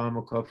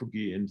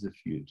PA-pharmacophagy in the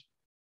field.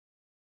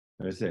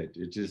 As I said,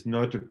 it is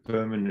not a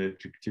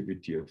permanent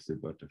activity of the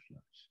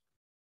butterflies.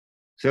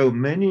 So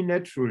many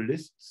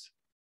naturalists,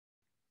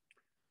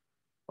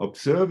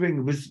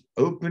 observing with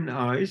open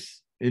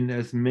eyes in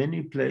as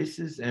many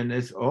places and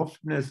as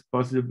often as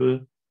possible,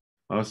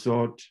 are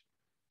thought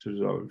to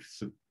solve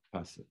the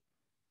puzzle.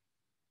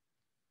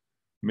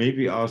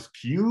 Maybe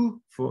ask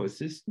you for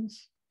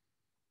assistance.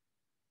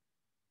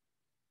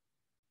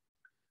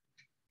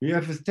 We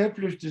have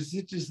established a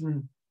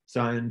citizen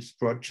science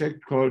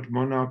project called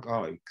Monarch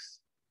RX.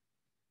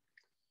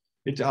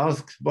 It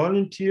asks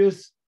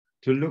volunteers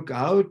to look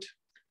out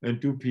and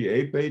do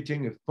PA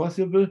baiting if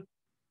possible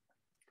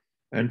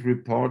and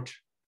report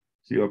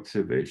the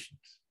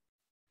observations.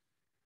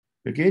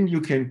 Again, you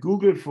can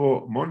Google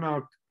for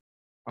Monarch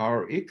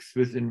RX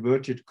with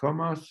inverted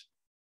commas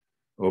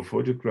or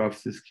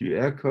photograph this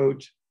QR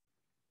code,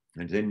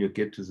 and then you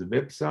get to the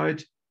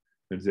website,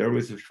 and there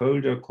is a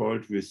folder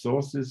called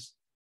resources,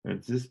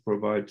 and this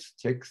provides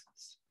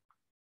texts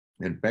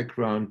and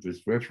background with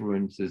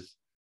references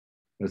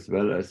as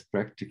well as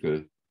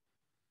practical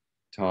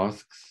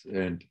tasks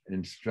and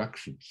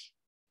instructions.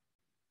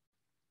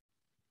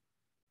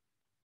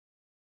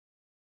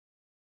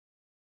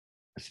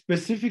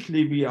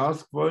 Specifically, we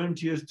ask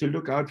volunteers to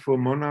look out for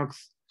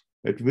monarchs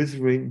at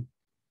withering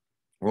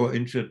or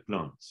injured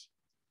plants.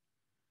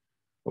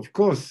 Of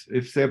course,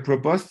 if their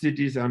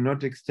proboscides are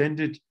not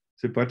extended,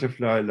 the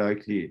butterfly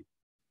likely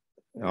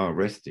are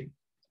resting.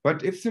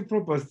 But if the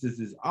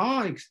proboscides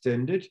are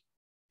extended,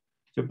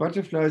 the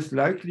butterflies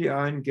likely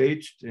are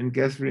engaged in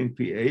gathering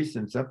PAs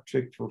and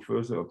subject for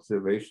further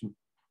observation.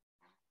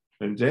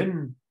 And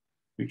then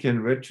we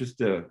can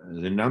register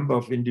the number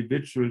of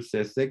individuals,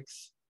 their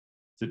sex,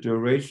 the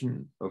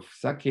duration of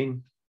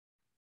sucking.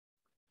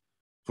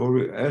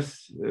 For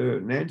as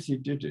Nancy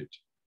did it,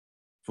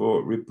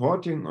 for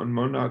reporting on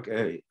Monarch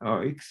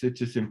RX,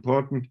 it is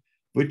important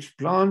which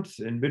plants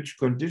and which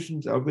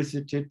conditions are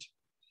visited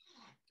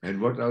and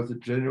what are the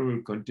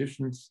general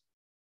conditions,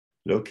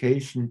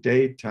 location,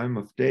 date, time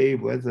of day,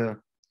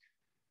 weather,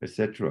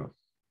 etc.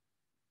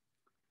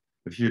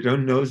 If you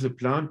don't know the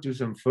plant, do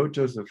some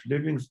photos of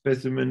living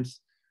specimens,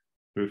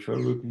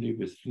 preferably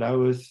with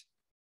flowers,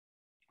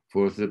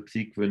 for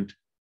subsequent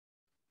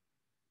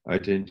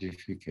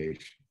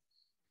identification.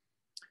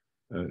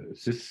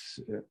 This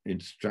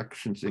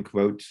instructions in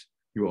quotes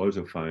you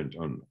also find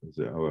on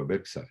our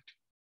website.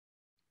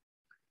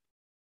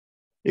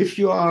 If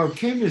you are a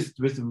chemist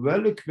with a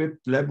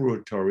well-equipped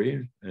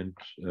laboratory and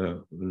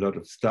a lot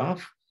of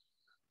staff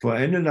for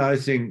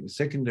analyzing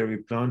secondary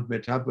plant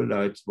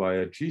metabolites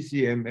via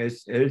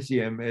GCMS,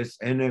 LCMS,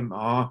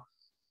 NMR,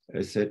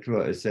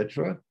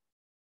 etc.,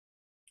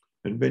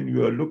 and when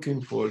you are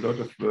looking for a lot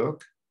of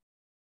work,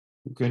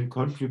 you can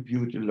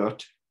contribute a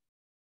lot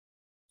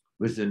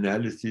with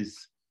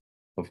analysis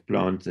of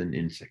plants and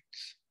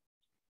insects.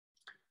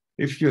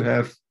 If you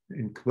have,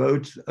 in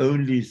quotes,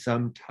 only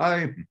some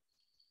time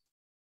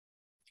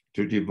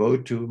to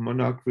devote to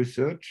monarch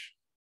research,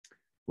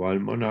 while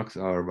monarchs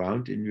are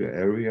around in your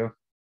area,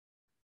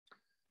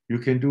 you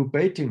can do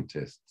baiting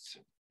tests.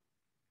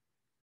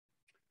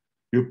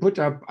 You put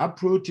up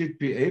uprooted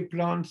PA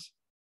plants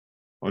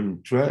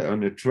on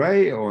a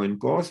tray or in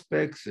gauze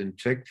bags and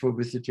check for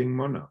visiting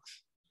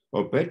monarchs.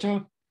 Or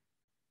better,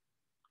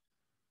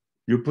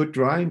 you put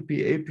drying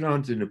PA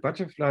plants in a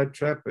butterfly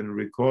trap and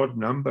record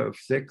number of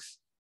sex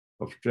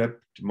of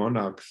trapped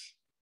monarchs.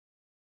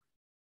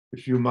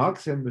 If you mark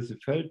them with a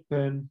felt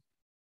pen,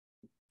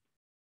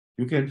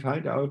 you can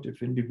find out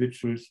if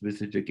individuals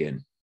visit again.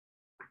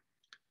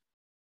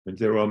 And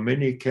there are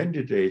many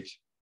candidate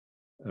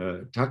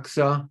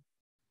taxa.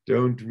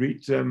 Don't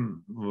read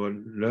them or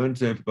learn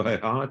them by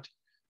heart.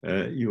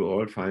 You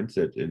all find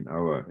that in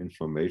our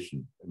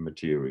information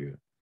material.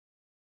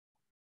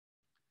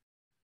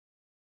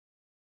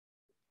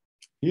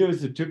 Here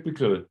is a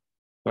typical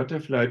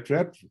butterfly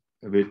trap,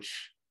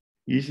 which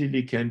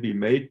easily can be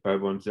made by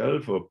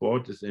oneself or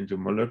bought as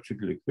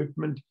entomological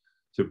equipment.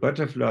 The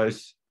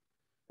butterflies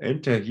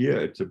enter here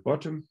at the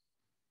bottom,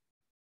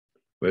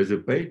 where the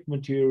bait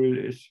material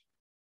is.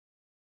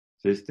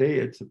 They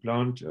stay at the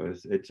plant,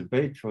 at the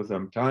bait for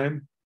some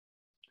time.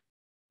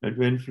 And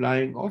when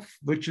flying off,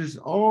 which is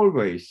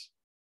always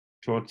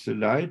towards the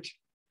light,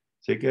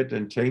 they get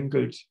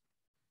entangled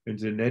in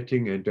the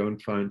netting and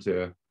don't find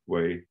their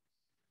way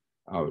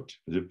out.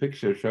 The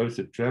picture shows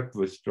a trap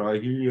with dry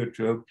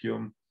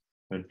heliotropium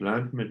and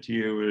plant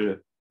material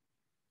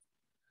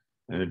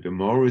and the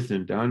Morris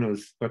and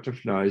Danaus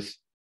butterflies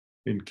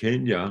in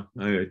Kenya.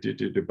 I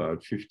did it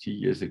about 50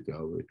 years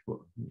ago. It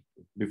was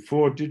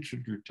before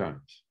digital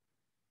times.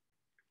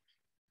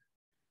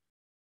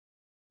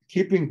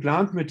 Keeping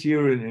plant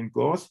material in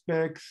gauze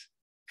bags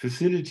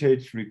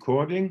facilitates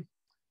recording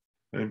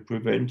and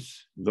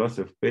prevents loss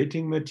of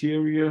baiting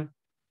material.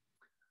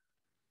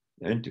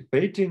 And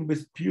baiting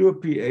with pure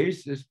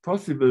PAs is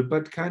possible,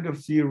 but kind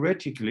of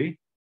theoretically,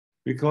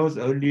 because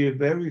only a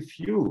very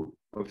few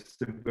of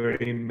the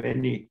very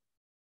many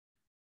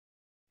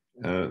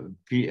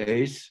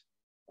PAs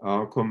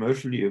are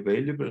commercially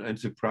available and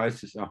the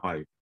prices are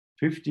high.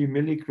 50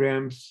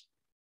 milligrams,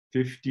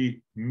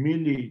 50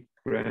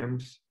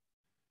 milligrams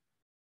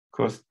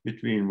cost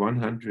between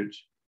 100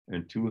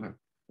 and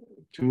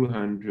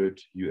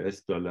 200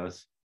 US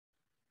dollars,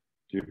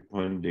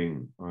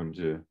 depending on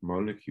the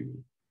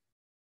molecule.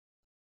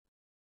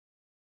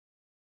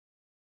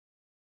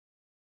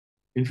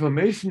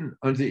 Information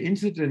on the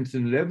incidence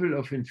and level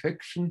of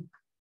infection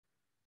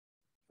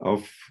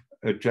of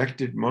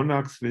attracted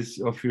monarchs with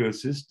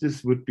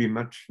Ophiocystis would be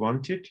much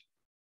wanted.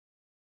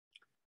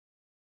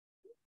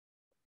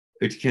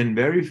 It can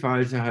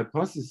verify the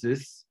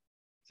hypothesis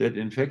that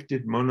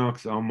infected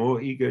monarchs are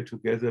more eager to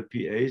gather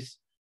PAs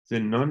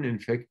than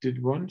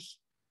non-infected ones.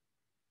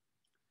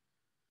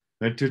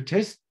 And the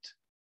test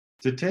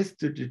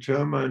to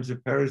determine the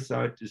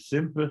parasite is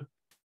simple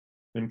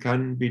and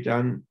can be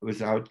done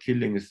without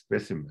killing a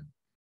specimen.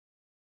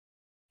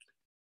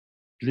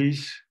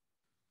 Please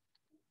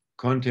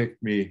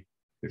contact me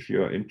if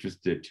you are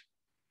interested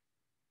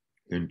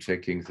in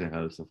checking the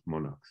health of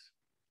monarchs.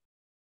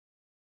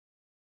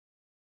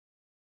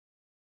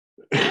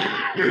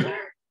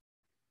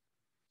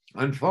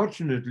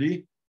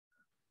 Unfortunately,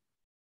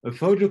 a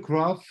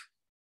photograph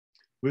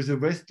with a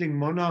resting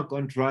monarch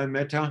on dry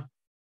matter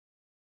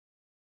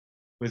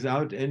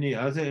without any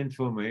other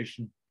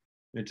information,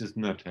 it is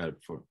not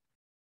helpful.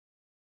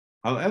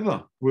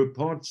 However,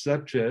 reports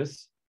such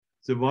as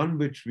the one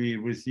which we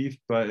received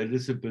by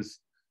Elizabeth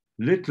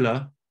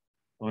Littler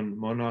on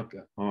Monarch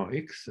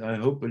RX, I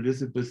hope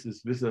Elizabeth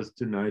is with us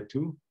tonight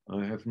too.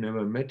 I have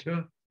never met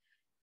her.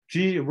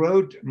 She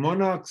wrote,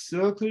 monarchs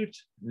circled,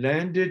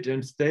 landed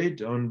and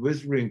stayed on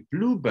withering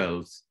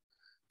bluebells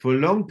for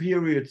long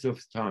periods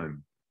of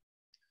time.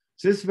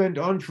 This went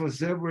on for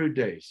several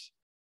days.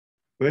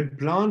 When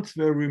plants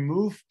were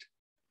removed,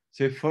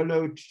 they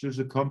followed to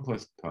the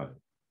compost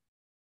pile.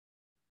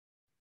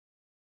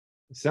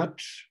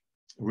 Such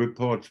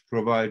reports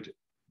provide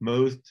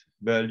most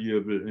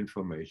valuable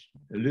information.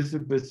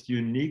 Elizabeth's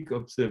unique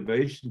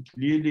observation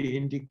clearly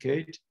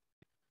indicates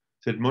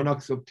that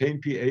monarchs obtain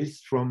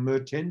PAs from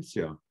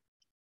Mertensia.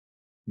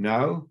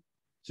 Now,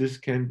 this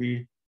can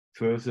be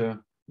further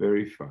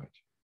verified.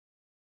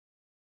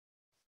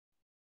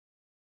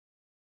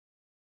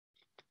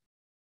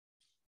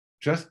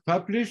 Just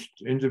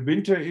published in the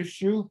winter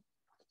issue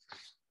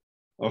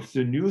of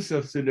the News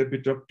of the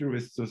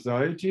Lepidopterist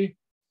Society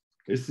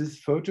is this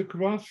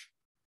photograph.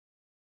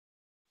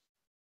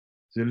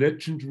 The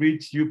legend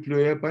reads,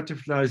 Euploea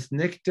butterflies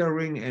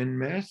nectaring en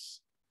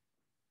masse.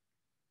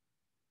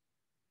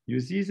 You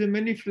see the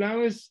many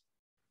flowers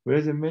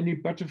where the many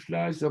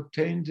butterflies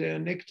obtain their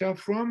nectar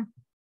from?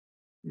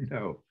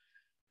 No,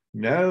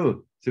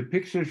 no, the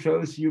picture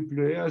shows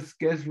Euploeas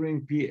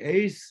gathering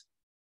PAs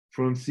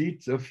from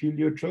seeds of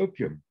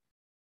heliotropium.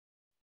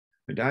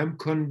 And I'm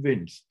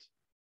convinced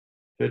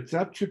that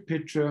such a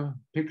picture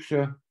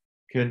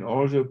can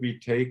also be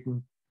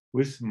taken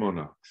with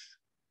monarchs.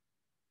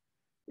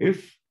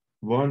 If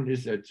one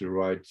is at the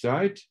right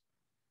site,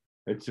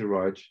 at the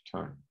right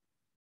time.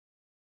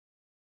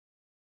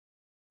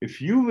 If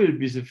you will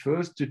be the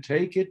first to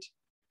take it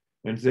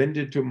and send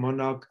it to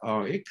Monarch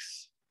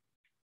RX,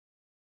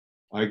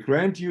 I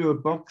grant you a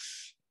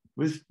box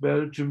with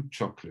Belgium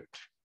chocolate.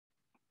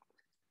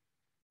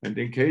 And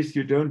in case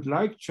you don't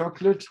like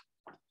chocolate,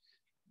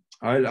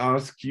 I'll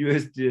ask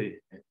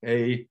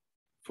USDA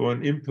for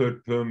an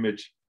import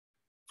permit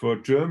for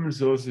German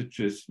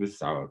sausages with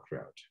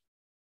sauerkraut.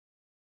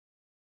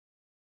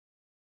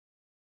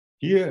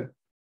 Here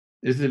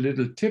is a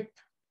little tip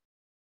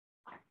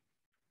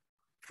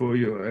for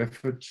your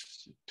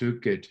efforts to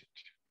get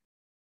it.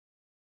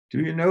 Do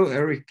you know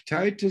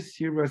Erectitis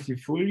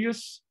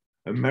hiracifolius,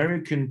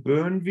 American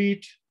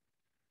burnweed,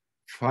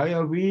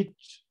 fireweed,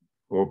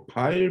 or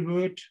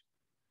pilewort?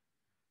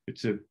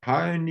 It's a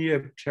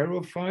pioneer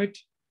pterophyte,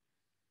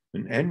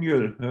 an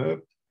annual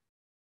herb.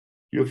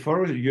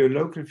 Your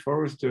local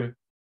forester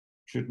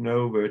should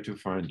know where to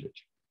find it.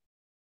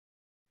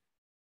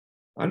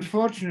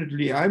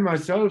 Unfortunately, I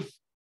myself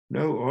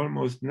know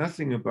almost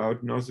nothing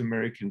about North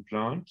American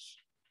plants,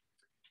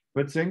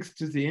 but thanks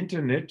to the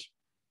internet,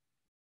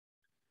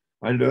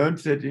 I learned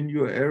that in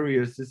your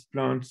areas this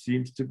plant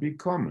seems to be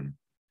common.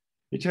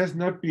 It has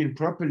not been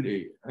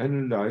properly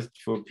analyzed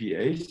for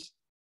PAs,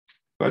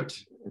 but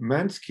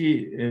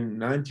Mansky in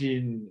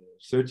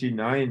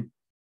 1939,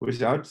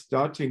 without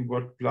starting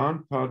what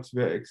plant parts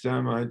were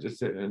examined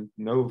and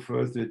no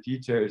further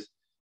details,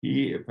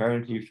 he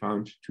apparently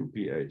found 2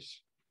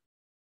 PAs.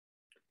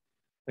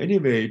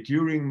 Anyway,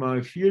 during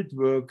my field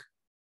work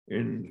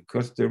in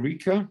Costa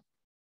Rica,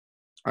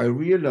 I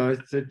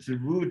realized that the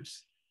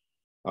roots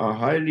are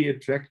highly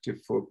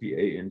attractive for PA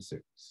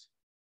insects.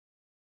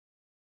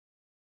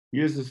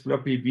 Here's a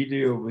floppy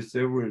video with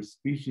several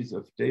species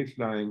of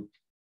day-flying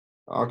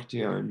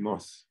arctia and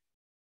moths.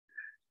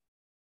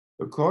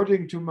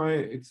 According to my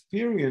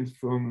experience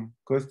from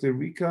Costa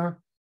Rica,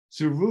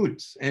 the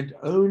roots, and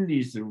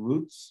only the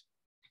roots,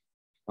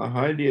 are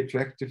highly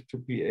attractive to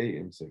PA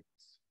insects.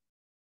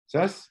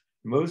 Thus,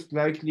 most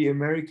likely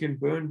American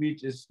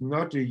burnweed is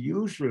not a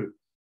usual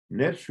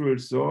natural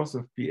source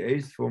of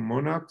PAs for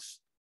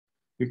monarchs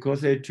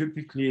because they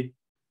typically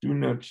do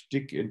not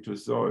dig into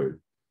soil.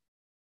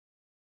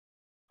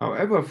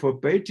 However, for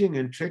baiting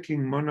and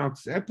checking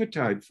monarchs'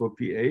 appetite for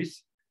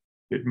PAs,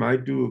 it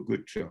might do a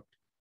good job.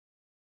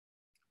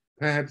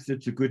 Perhaps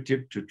it's a good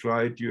tip to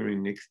try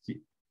during next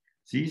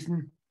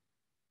season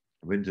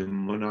when the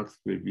monarchs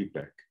will be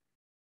back.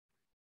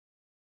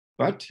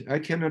 But I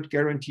cannot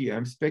guarantee,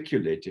 I'm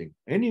speculating.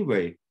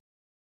 Anyway,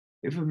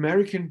 if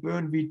American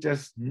burnweed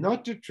does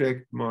not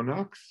attract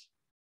monarchs,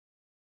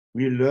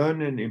 we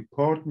learn an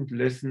important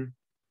lesson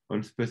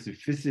on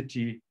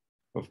specificity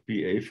of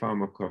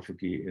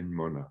PA-pharmacophagy in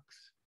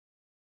monarchs.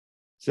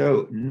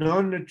 So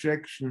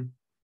non-attraction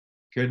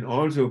can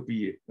also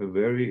be a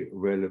very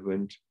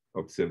relevant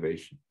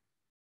observation.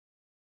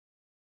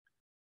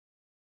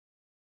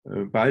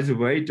 By the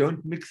way,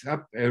 don't mix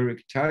up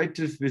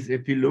Erectitis with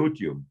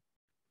Epilobium.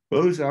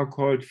 Both are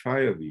called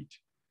fireweed,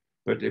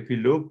 but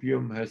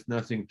Epilobium has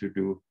nothing to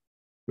do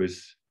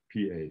with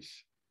PAs.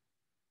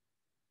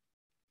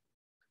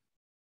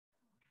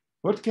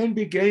 What can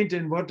be gained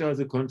and what are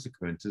the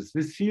consequences?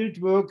 With field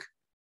work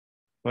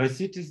by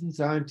citizen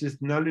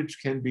scientists, knowledge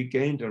can be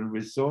gained on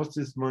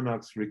resources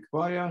monarchs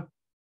require,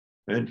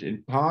 and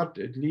in part,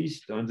 at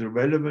least, on the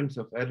relevance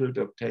of adult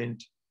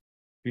obtained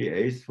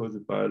PAs for the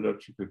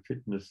biological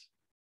fitness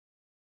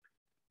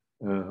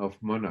of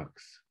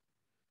monarchs.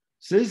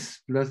 This,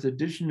 plus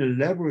additional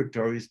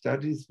laboratory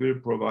studies, will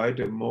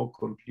provide a more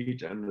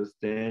complete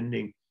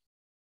understanding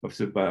of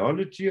the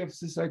biology of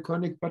this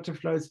iconic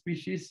butterfly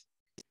species,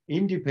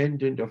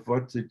 independent of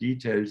what the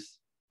details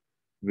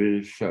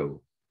will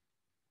show.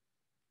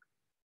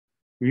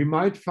 We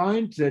might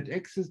find that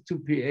access to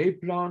PA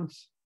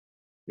plants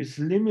is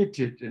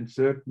limited in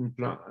certain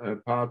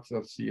parts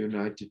of the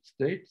United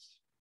States.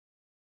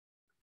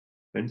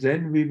 And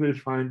then we will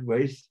find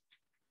ways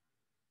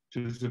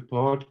to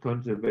support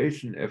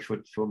conservation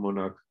efforts for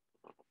monarch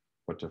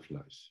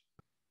butterflies.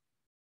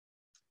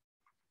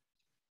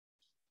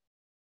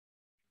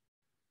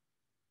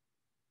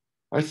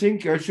 I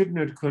think I should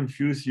not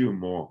confuse you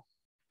more,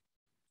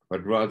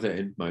 but rather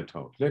end my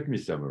talk. Let me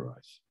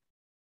summarize.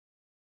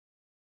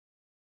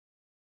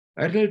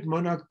 Adult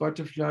monarch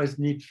butterflies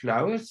need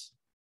flowers,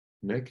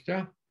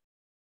 nectar,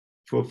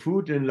 for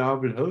food and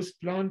larval host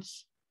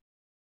plants,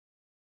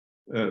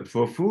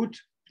 for food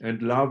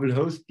and larval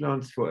host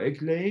plants for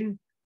egg laying,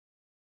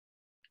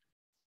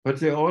 but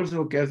they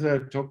also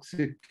gather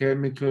toxic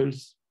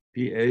chemicals,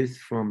 PAs,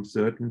 from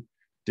certain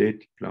dead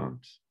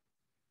plants.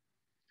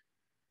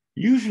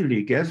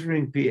 Usually,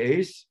 gathering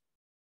PAs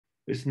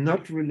is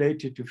not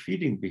related to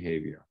feeding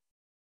behavior.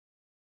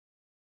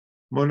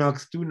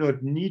 Monarchs do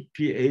not need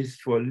PAs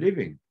for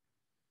living.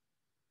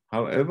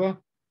 However,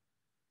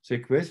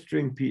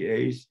 sequestering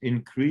PAs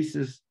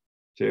increases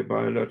their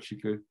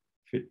biological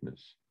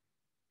fitness.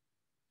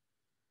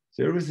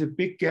 There is a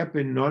big gap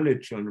in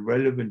knowledge on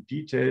relevant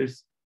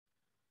details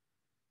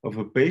of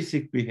a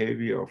basic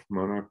behavior of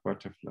monarch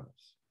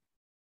butterflies.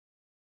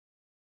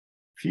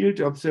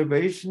 Field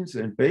observations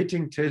and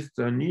baiting tests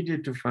are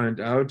needed to find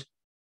out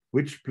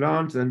which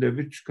plants under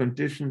which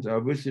conditions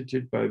are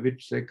visited by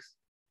which sex,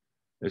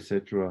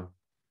 etc.,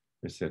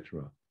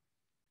 etc.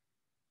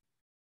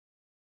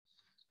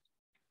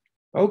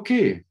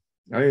 Okay,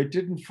 I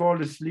didn't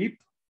fall asleep.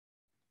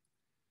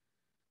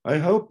 I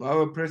hope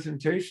our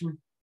presentation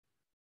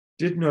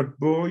did not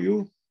bore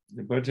you,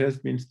 but has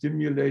been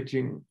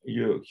stimulating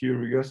your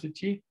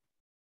curiosity.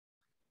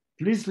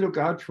 Please look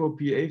out for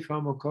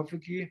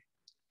PA-pharmacophagy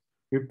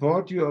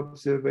report your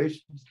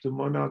observations to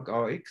Monarch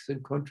RX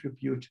and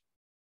contribute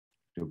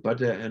to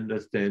better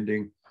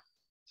understanding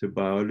the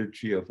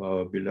biology of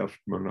our beloved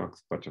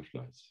monarchs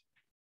butterflies.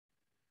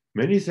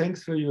 Many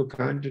thanks for your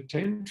kind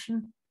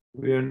attention.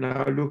 We are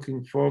now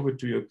looking forward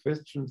to your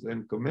questions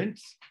and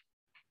comments.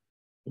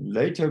 And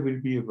later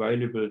will be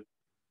available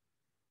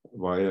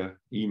via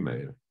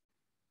email.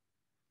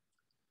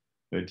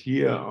 And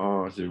here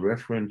are the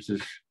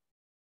references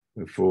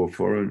for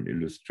foreign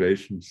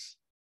illustrations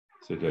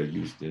that are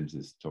used in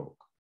this talk.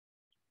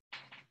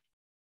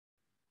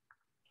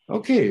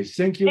 Okay,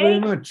 thank you very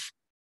much.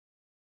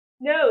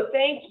 No,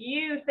 thank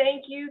you,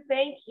 thank you,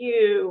 thank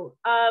you.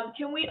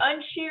 Can we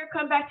unshare,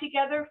 come back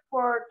together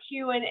for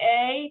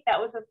Q&A? That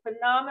was a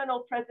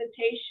phenomenal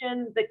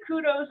presentation. The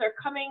kudos are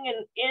coming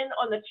in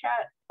on the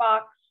chat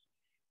box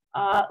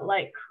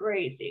like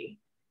crazy.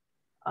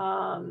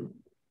 And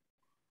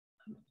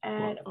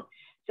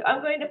so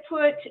I'm going to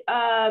put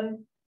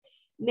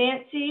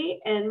Nancy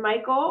and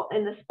Michael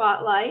in the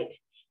spotlight.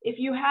 If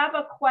you have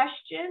a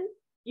question,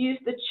 use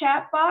the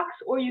chat box,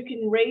 or you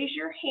can raise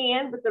your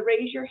hand with the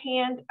raise your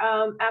hand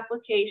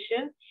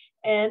application,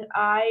 and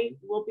I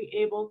will be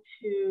able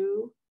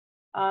to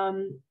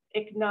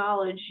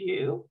acknowledge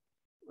you.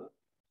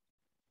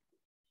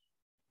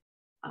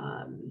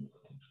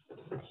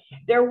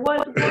 There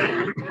was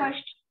one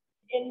question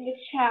in the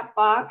chat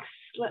box.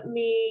 Let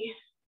me,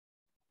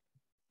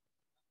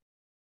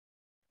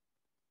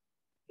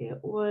 it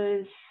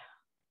was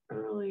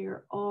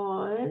earlier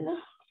on.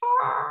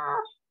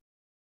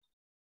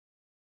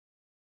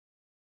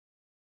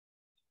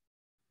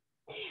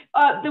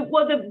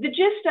 The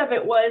gist of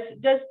it was,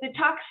 does the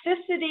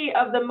toxicity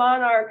of the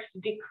monarchs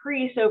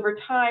decrease over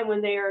time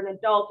when they are an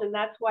adult, and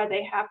that's why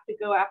they have to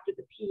go after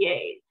the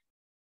PAs?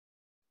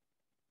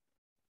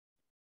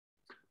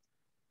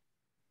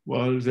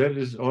 Well, that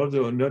is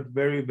also not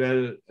very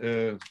well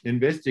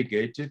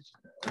investigated.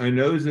 I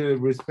know the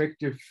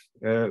respective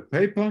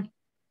paper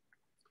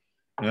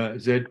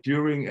that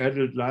during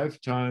adult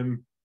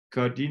lifetime,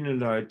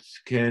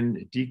 cardinalides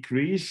can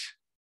decrease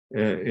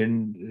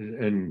in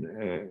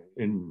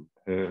an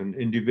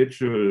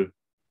individual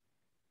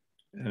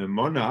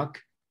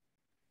monarch.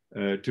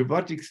 To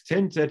what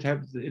extent that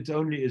happens, it's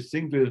only a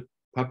single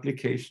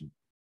publication.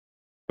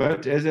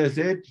 But as I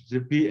said,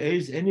 the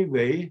PAs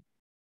anyway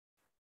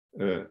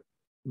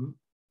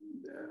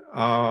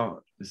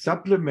are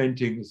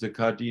supplementing the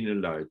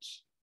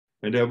cardinalides.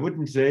 And I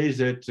wouldn't say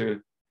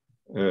that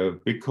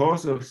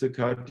because of the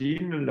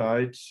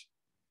cardinalides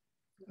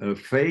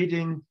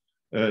fading,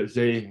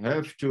 they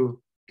have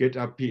to get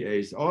up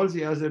PAs. All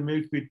the other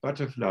milkweed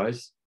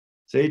butterflies,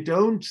 they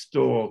don't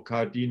store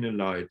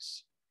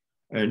cardinalides.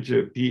 And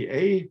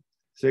PA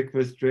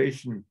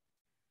sequestration,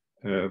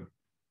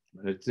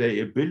 let's say,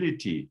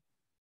 ability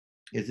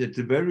is at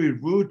the very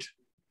root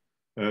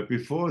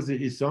before the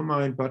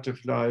isomine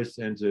butterflies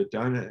and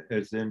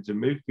the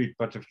milkweed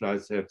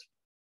butterflies have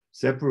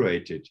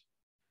separated.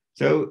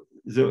 So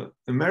the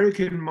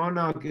American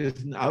monarch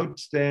is an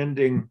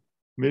outstanding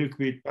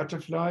milkweed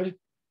butterfly,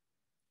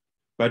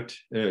 but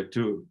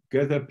to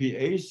gather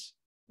PAs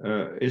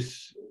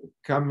is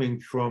coming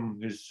from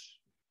his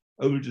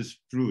oldest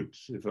brood,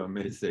 if I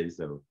may say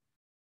so.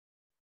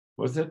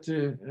 Was that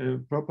a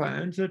proper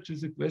answer to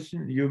the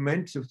question? You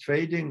meant the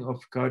fading of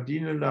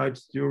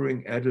cardinalides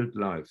during adult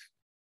life.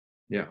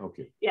 Yeah,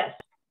 okay. Yes,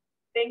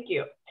 thank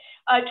you.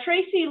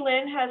 Tracy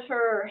Lynn has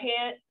her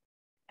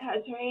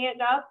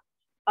hand up.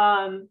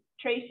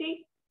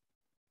 Tracy,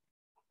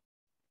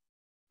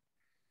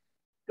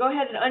 go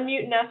ahead and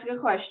unmute and ask a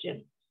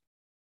question.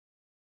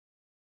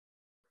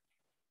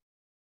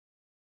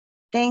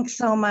 Thanks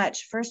so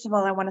much. First of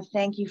all, I want to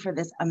thank you for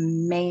this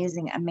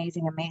amazing,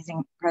 amazing,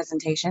 amazing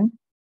presentation.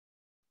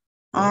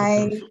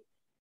 I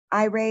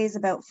raise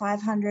about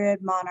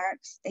 500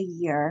 monarchs a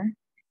year.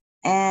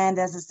 And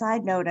as a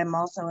side note, I'm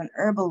also an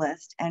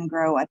herbalist and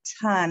grow a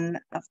ton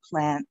of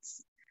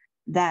plants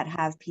that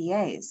have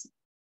PAs.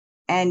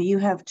 And you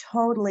have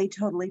totally,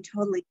 totally,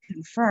 totally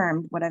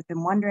confirmed what I've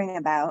been wondering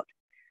about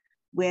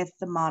with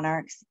the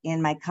monarchs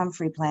in my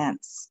comfrey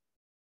plants,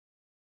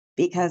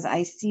 because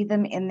I see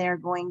them in there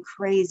going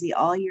crazy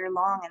all year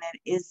long, and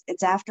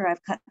it's after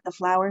I've cut the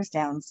flowers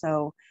down.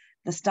 So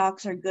the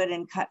stalks are good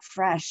and cut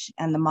fresh,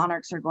 and the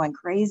monarchs are going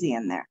crazy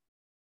in there.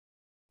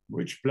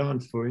 Which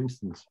plants, for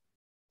instance?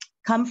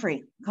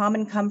 Comfrey,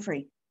 common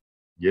comfrey.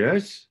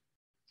 Yes.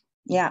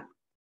 Yeah.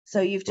 So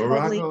you've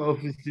totally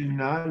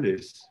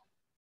officinalis.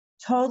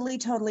 Totally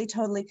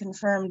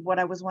confirmed what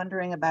I was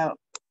wondering about.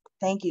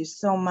 Thank you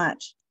so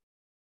much.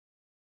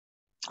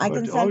 I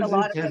can send a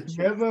lot of pictures. Has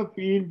never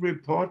been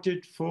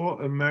reported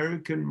for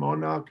American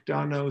monarch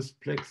Danaus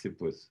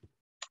plexippus.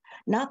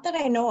 Not that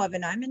I know of,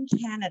 and I'm in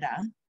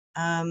Canada.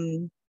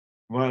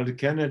 Well, in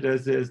Canada,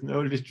 there's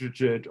no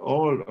literature at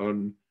all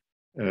on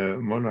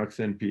monarchs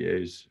and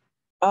PAs.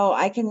 Oh,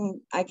 I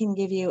can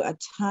give you a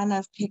ton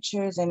of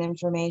pictures and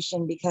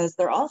information, because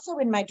they're also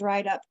in my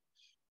dried up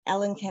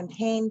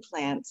Elecampane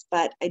plants,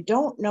 but I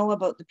don't know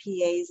about the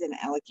PAs in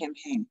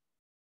Elecampane.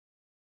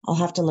 I'll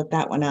have to look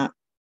that one up.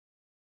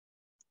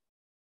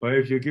 But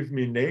if you give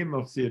me name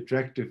of the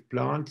attractive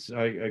plants,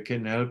 I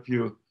can help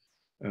you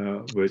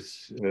with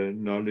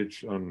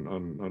knowledge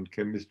on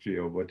chemistry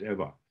or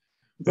whatever.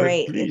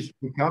 Great. But please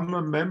become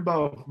a member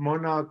of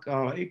Monarch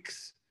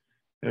RX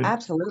and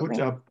Absolutely. put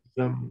up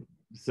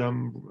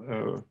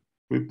some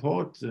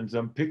reports and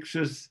some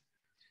pictures.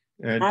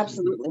 And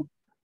Absolutely.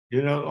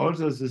 you know,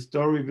 also the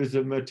story with the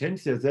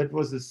mertensia, that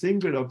was a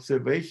single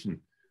observation.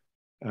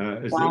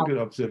 A single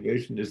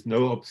observation is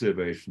no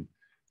observation.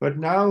 But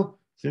now,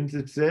 since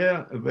it's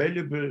there,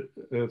 available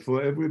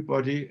for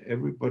everybody,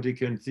 everybody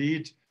can see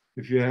it.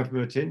 If you have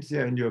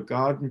mertensia in your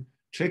garden,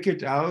 check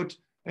it out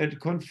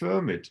and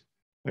confirm it.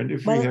 And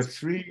if we have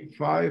 3,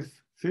 5,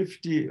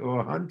 50 or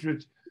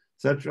 100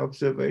 such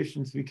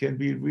observations, we can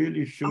be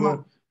really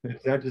sure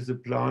that that is a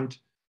plant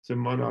the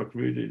monarch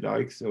really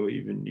likes or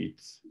even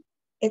needs.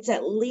 It's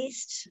at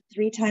least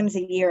 3 times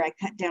a year I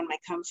cut down my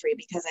comfrey,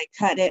 because I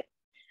cut it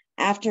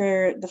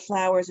after the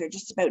flowers are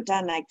just about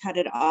done. I cut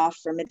it off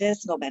for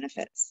medicinal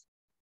benefits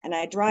and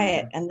I dry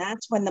it. And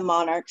that's when the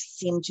monarchs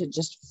seem to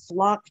just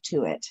flock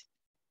to it.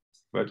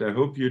 But I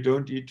hope you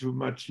don't eat too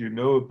much. You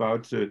know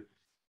about the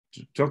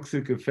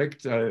toxic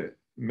effects I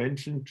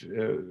mentioned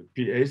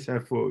PAs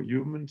have for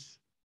humans.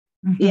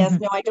 Yes,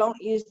 no, I don't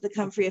use the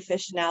Comfrey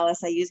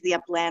officinalis. I use the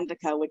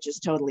Uplandica, which is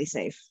totally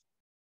safe.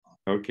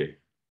 Okay.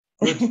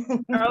 Good.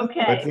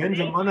 Okay. But then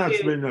the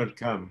monarchs will not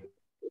come.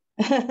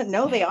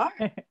 No, they are.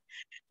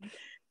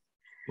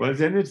 Well,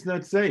 then it's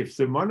not safe.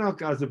 The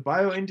monarch are the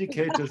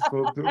bioindicators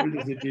for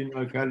pyrrolizidine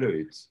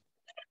alkaloids.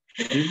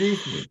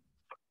 Believe me.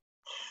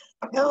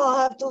 No, I'll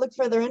have to look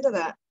further into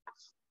that.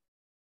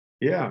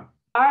 Yeah.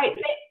 All right.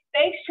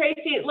 Thanks,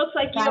 Tracy. It looks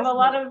like you have a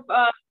lot of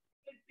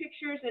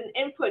pictures and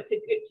input to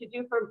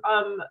do for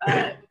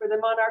the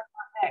Monarch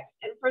X.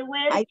 And for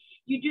Lynn,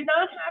 you do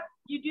not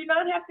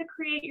have to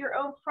create your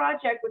own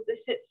project with the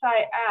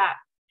SitSci app.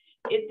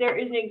 If there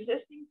is an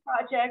existing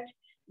project,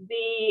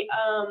 the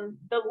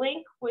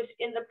link was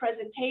in the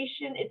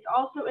presentation. It's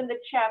also in the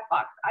chat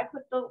box. I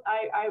put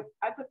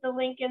the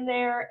link in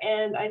there,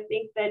 and I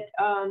think that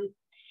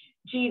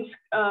Jean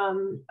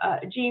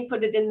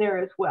put it in there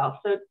as well.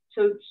 So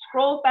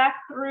scroll back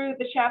through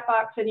the chat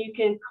box and you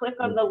can click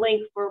on the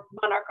link for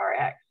Monarch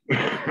RX.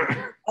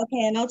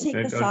 Okay, and I'll take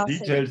the sausage.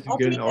 Details you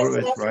can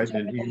always write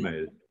an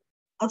email.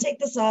 I'll take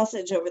the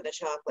sausage over the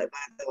chocolate, by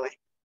the way.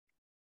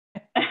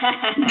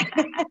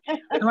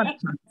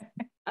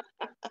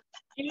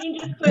 Jean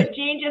just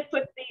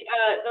put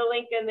the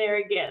link in there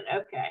again.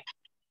 Okay.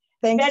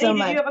 Thanks Betty, so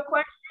much. did you have a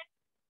question?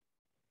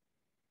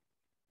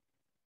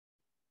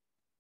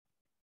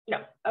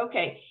 No.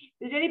 Okay.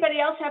 Does anybody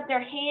else have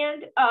their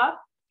hand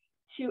up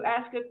to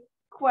ask a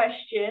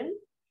question?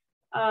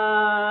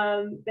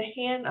 The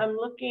hand, I'm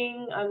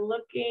looking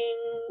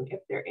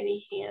if there are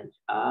any hands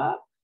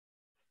up.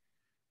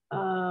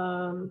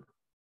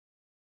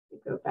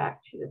 Go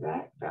back to the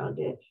back, found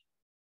it.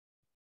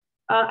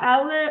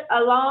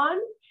 Alon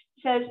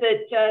says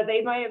that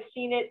they might have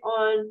seen it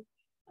on,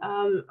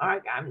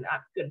 I'm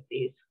not good at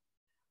these.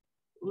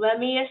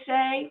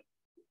 Lemiaceae.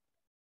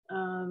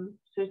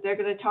 So they're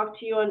going to talk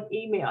to you on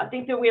email. I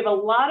think that we have a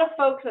lot of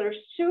folks that are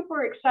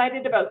super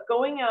excited about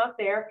going out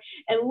there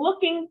and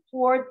looking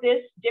for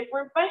this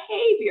different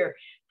behavior.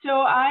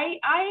 So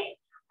I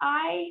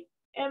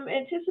am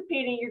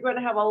anticipating you're going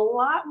to have a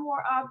lot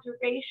more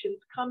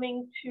observations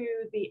coming to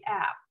the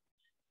app.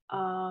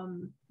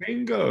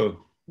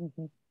 Bingo.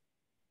 So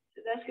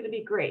that's going to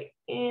be great.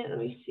 And let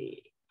me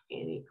see,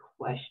 any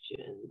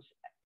questions?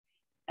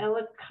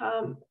 I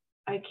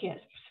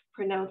can't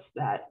pronounce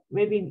that.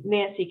 Maybe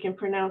Nancy can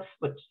pronounce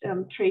what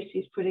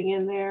Tracy's putting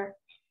in there.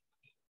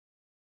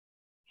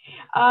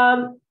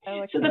 So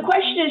the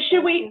question is,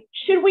 should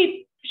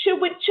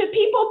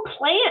people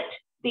plant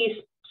these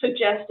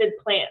suggested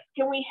plants?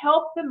 Can we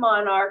help the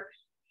monarchs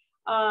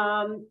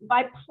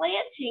by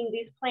planting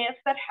these plants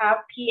that have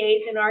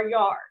PAs in our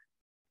yard?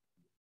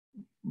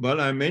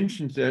 Well, I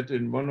mentioned that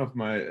in one of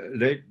my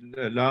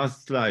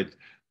last slides.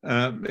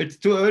 It's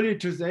too early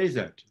to say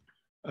that.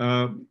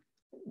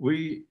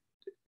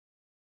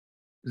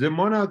 The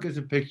monarch is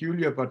a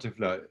peculiar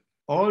butterfly.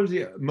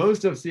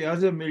 Most of the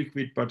other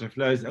milkweed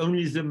butterflies,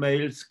 only the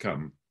males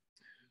come.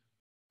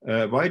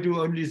 Why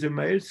do only the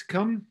males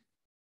come?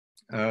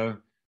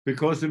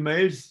 Because the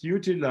males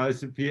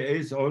utilize the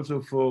PAs also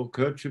for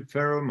courtship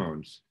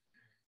pheromones.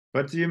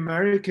 But the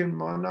American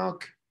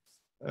monarch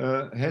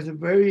has a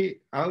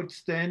very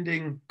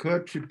outstanding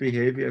courtship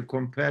behavior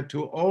compared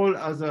to all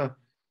other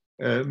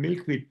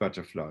milkweed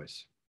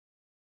butterflies.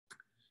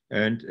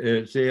 And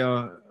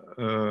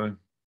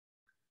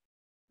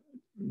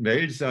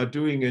males are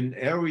doing an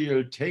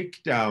aerial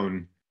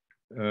takedown.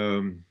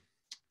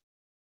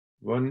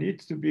 One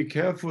needs to be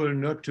careful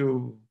not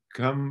to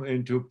come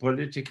into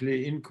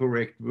politically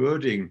incorrect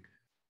wording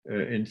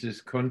in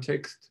this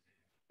context.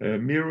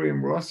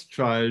 Miriam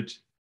Rothschild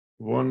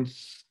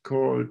once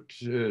called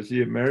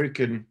the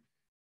American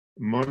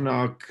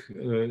monarch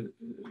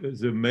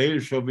the male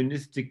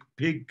chauvinistic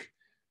pig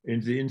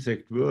in the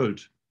insect world.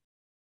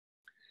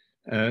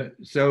 But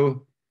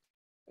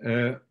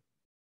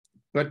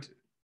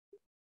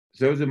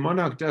so the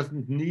monarch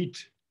doesn't need,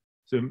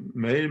 the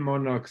male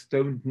monarchs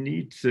don't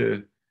need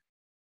the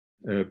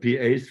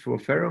PAs for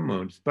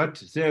pheromones,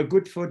 but they are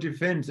good for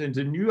defense. And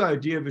the new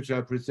idea which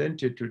I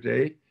presented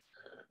today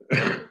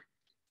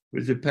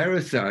with the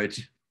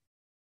parasite,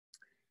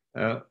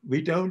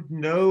 we don't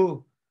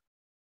know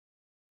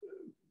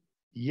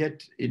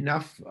yet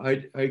enough.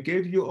 I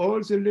gave you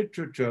all the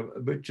literature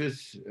which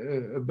is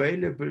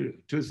available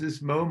to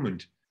this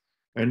moment.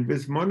 And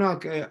with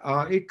Monarch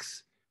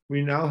RX,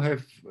 we now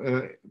have,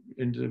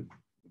 in the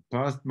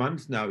past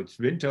months now, it's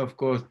winter, of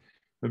course,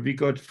 we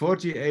got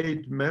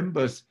 48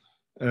 members,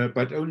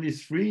 but only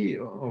 3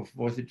 of,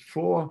 was it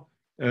 4,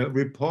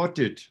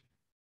 reported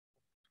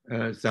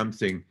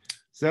something.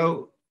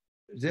 So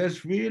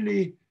there's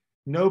really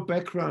no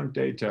background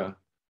data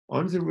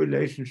on the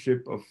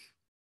relationship of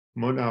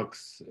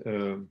monarchs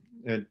and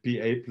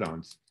PA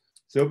plants.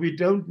 So we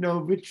don't know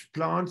which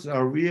plants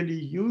are really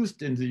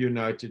used in the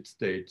United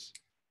States.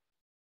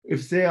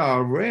 If they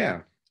are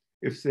rare,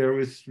 if there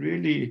is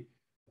really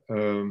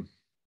a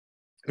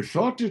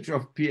shortage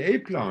of PA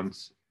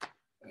plants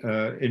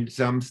in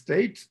some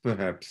states,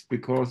 perhaps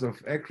because of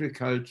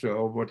agriculture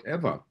or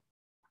whatever,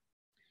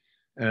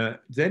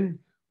 then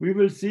we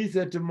will see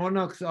that the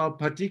monarchs are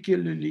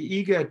particularly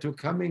eager to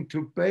coming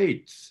to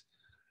baits.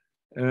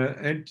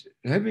 And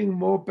having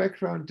more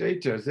background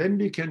data, then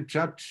we can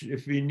judge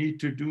if we need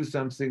to do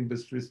something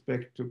with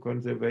respect to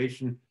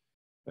conservation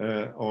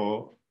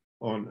or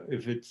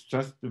if it's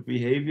just the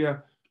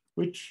behavior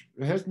which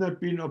has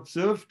not been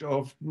observed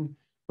often,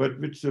 but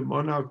which the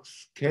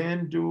monarchs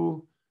can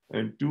do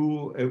and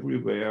do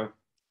everywhere,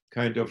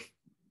 kind of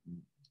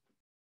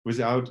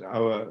without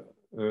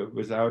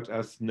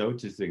us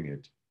noticing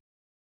it.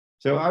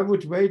 So I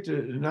would wait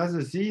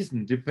another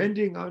season,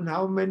 depending on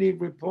how many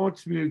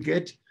reports we'll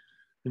get,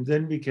 and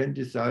then we can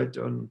decide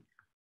on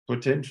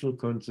potential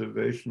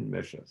conservation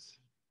measures.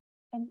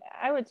 And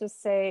I would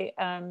just say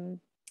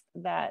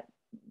that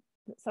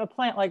so a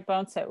plant like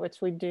boneset,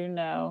 which we do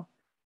know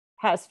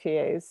has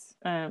PAs,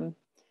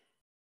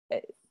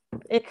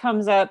 it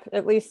comes up,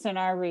 at least in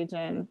our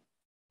region,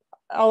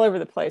 all over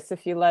the place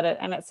if you let it.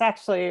 And it's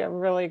actually a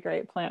really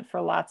great plant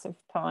for lots of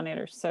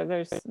pollinators. So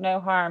there's no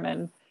harm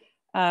in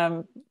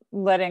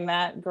letting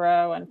that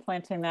grow and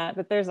planting that.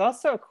 But there's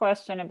also a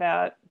question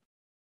about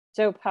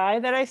Joe Pye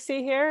that I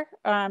see here.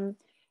 And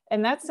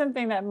that's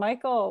something that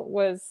Michael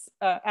was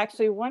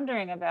actually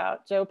wondering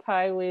about, Joe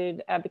Pye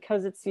weed,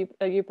 because it's a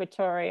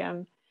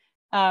eupatorium,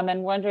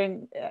 and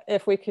wondering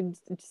if we could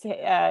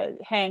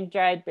hang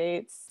dried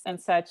baits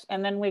and such.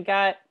 And then we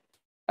got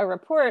a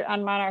report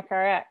on Monarch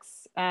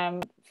RX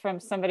from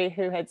somebody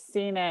who had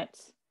seen it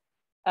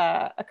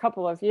a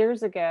couple of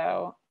years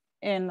ago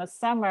in the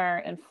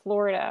summer in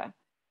Florida,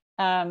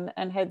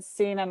 and had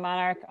seen a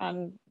monarch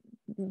on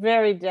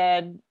very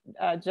dead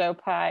Joe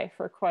Pye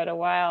for quite a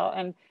while.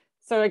 And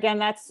so again,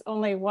 that's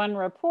only one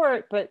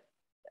report, but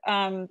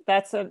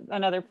that's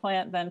another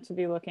plant then to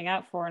be looking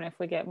out for. And if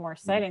we get more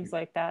sightings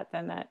like that,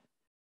 then that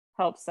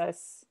helps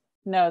us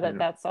know that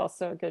that's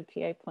also a good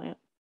PA plant.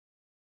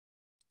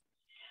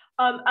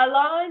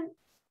 Alan,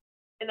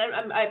 and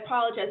I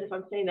apologize if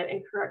I'm saying that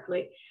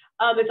incorrectly,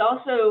 it's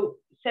also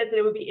said that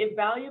it would be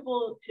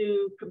invaluable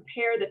to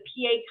compare the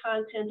PA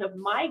content of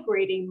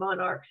migrating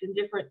monarchs in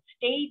different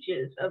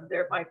stages of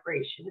their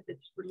migration, if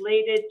it's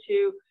related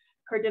to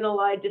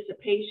cardinalide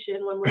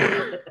dissipation when we're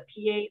looking at the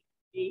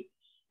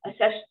PA,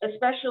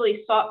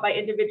 especially sought by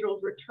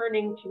individuals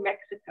returning to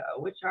Mexico,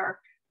 which are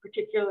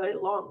particularly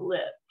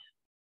long-lived.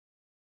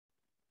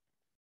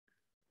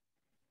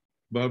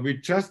 Well, we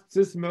just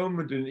this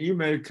moment an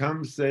email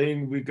comes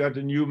saying we got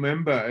a new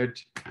member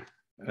at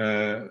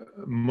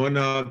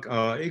Monarch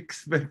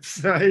RX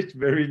website.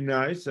 Very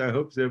nice. I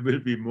hope there will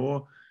be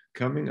more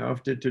coming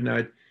after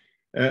tonight.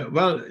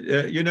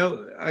 You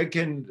know, I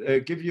can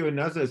give you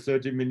another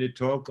 30-minute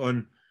talk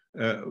on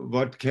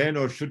what can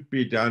or should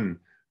be done.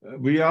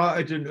 We are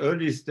at an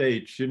early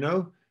stage, you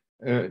know.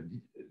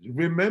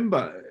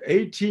 Remember,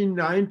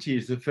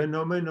 1890s, the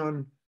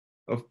phenomenon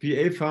of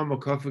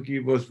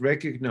PA-pharmacophagy was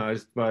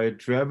recognized by a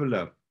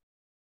traveler.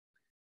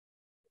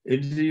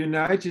 In the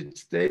United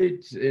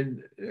States, it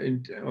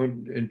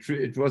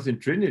was in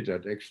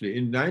Trinidad actually,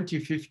 in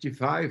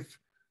 1955,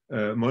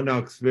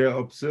 monarchs were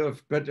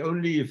observed, but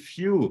only a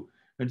few.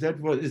 And that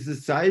is a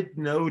side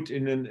note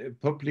in a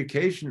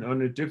publication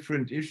on a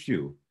different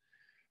issue.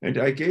 And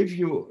I gave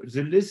you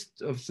the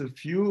list of the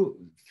few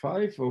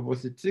 5, or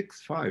was it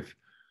 6, 5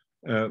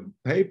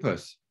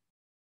 papers.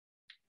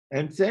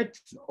 And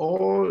that's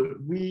all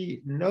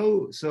we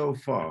know so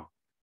far.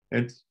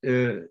 And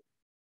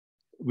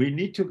we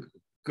need to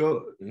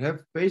go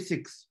have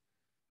basics.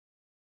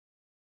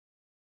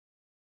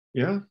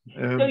 Yeah.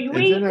 So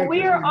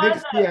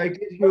next year I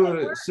give you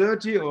a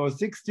 30 or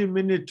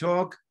 60-minute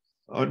talk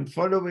on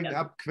following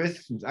up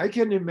questions. I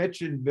can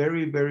imagine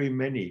very, very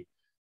many.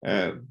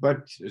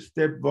 But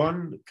step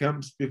 1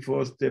 comes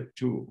before step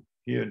 2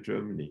 here in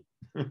Germany.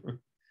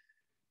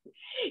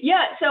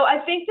 Yeah, so I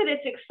think that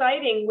it's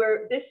exciting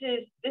where this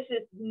is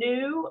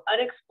new,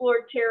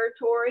 unexplored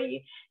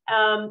territory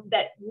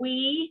that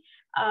we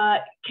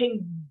can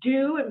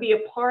do and be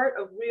a part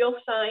of real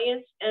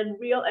science and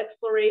real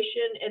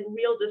exploration and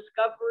real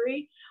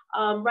discovery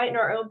right in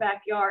our own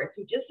backyards.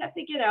 We just have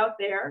to get out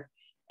there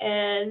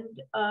and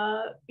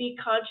be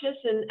conscious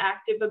and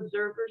active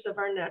observers of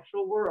our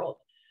natural world.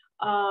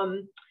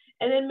 And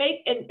then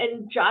make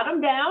and jot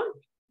them down,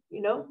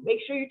 you know, make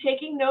sure you're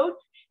taking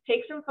notes,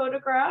 take some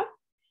photographs,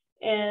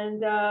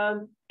 and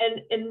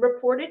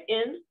report it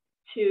in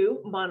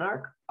to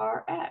Monarch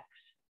RX.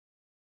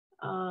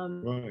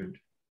 Right.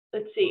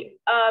 Let's see.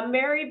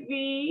 Mary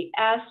V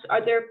asks,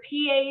 are there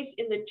PAs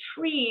in the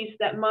trees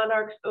that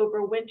monarchs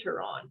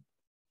overwinter on?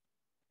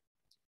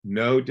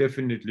 No,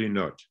 definitely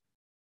not.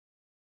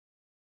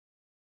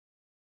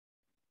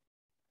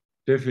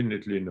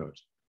 Definitely not.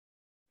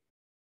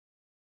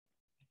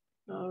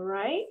 All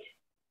right.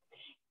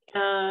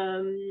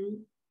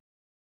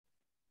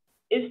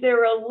 Is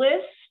there a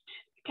list?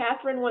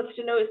 Catherine wants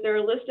to know, is there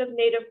a list of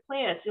native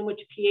plants in which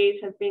PAs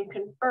have been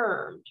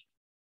confirmed?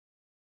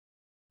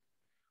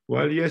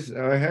 Well, yes,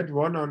 I had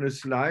one on a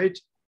slide,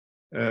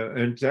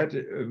 and that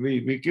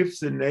we give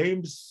the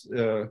names.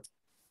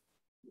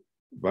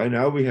 By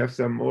now we have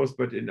some more,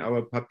 but in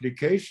our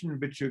publication,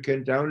 which you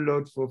can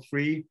download for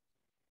free,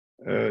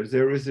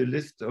 there is a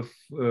list of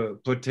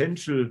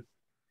potential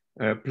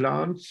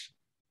plants.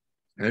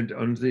 And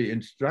on the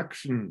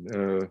instruction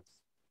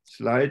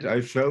slide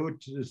I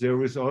showed,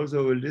 there is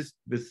also a list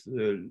with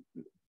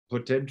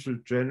potential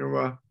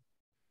genera,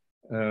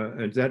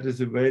 and that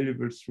is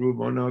available through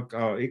Monarch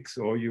RX,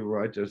 or you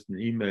write us an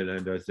email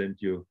and I send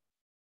you.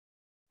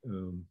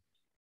 And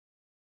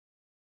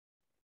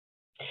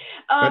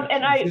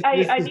I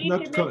need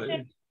to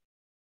mention,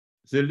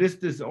 the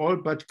list is all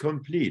but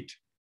complete.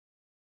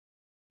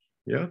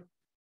 Yeah.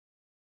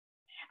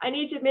 I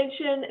need to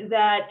mention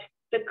that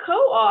the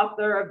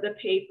co-author of the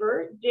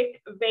paper,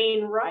 Dick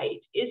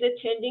Wainwright, is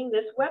attending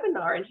this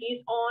webinar and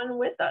he's on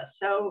with us.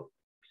 So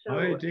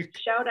Hi, Dick.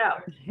 Shout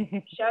out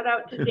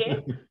to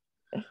Dick.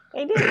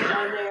 Hey, Dick.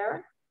 On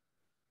there.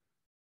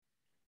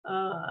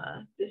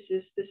 This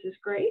is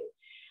great.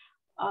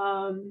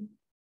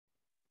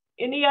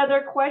 Any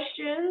other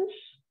questions?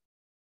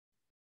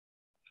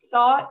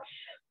 Thoughts?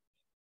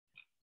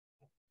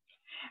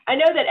 I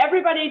know that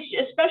everybody's,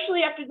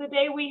 especially after the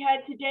day we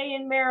had today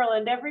in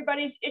Maryland,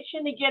 everybody's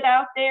itching to get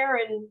out there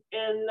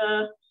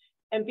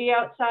and be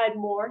outside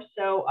more.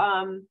 So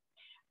I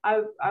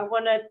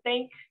want to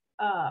thank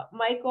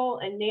Michael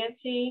and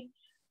Nancy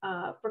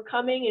for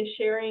coming and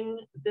sharing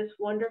this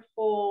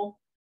wonderful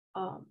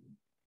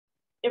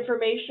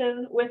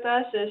information with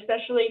us, and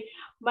especially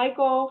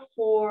Michael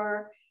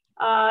for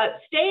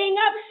staying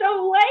up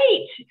so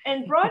late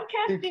and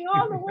broadcasting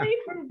all the way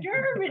from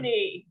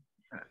Germany.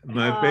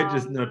 My bed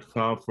is not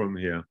far from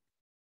here.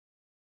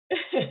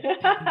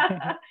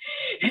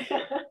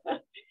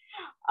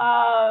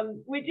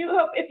 We do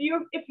hope if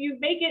you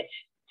make it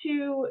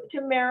to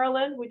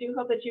Maryland, we do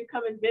hope that you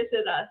come and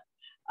visit us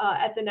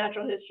at the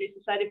Natural History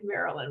Society of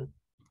Maryland.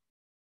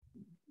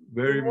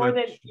 Very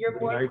much. You're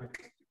more than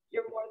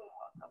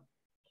welcome.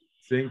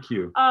 Thank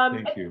you.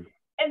 Thank you.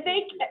 And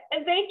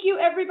thank you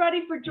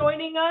everybody for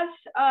joining us.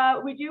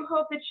 We do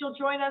hope that you'll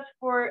join us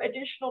for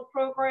additional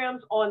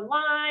programs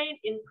online,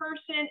 in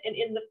person, and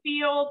in the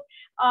field.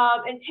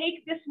 And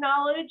take this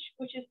knowledge,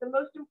 which is the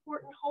most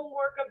important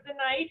homework of the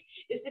night,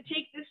 is to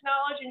take this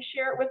knowledge and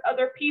share it with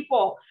other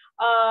people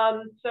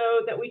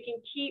so that we can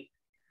keep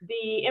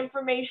the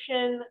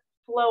information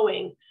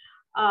flowing.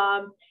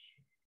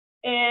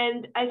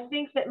 And I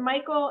think that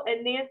Michael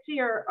and Nancy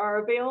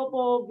are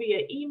available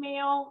via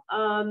email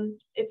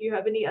if you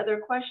have any other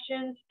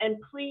questions. And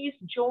please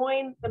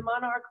join the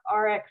Monarch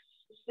RX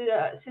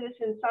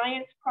Citizen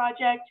Science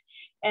Project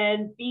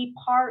and be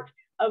part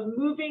of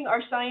moving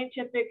our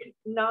scientific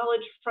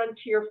knowledge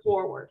frontier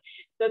forward.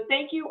 So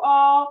thank you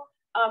all.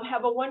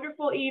 Have a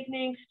wonderful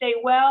evening. Stay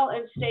well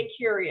and stay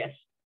curious.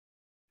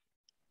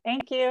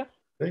 Thank you.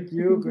 Thank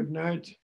you. Good night.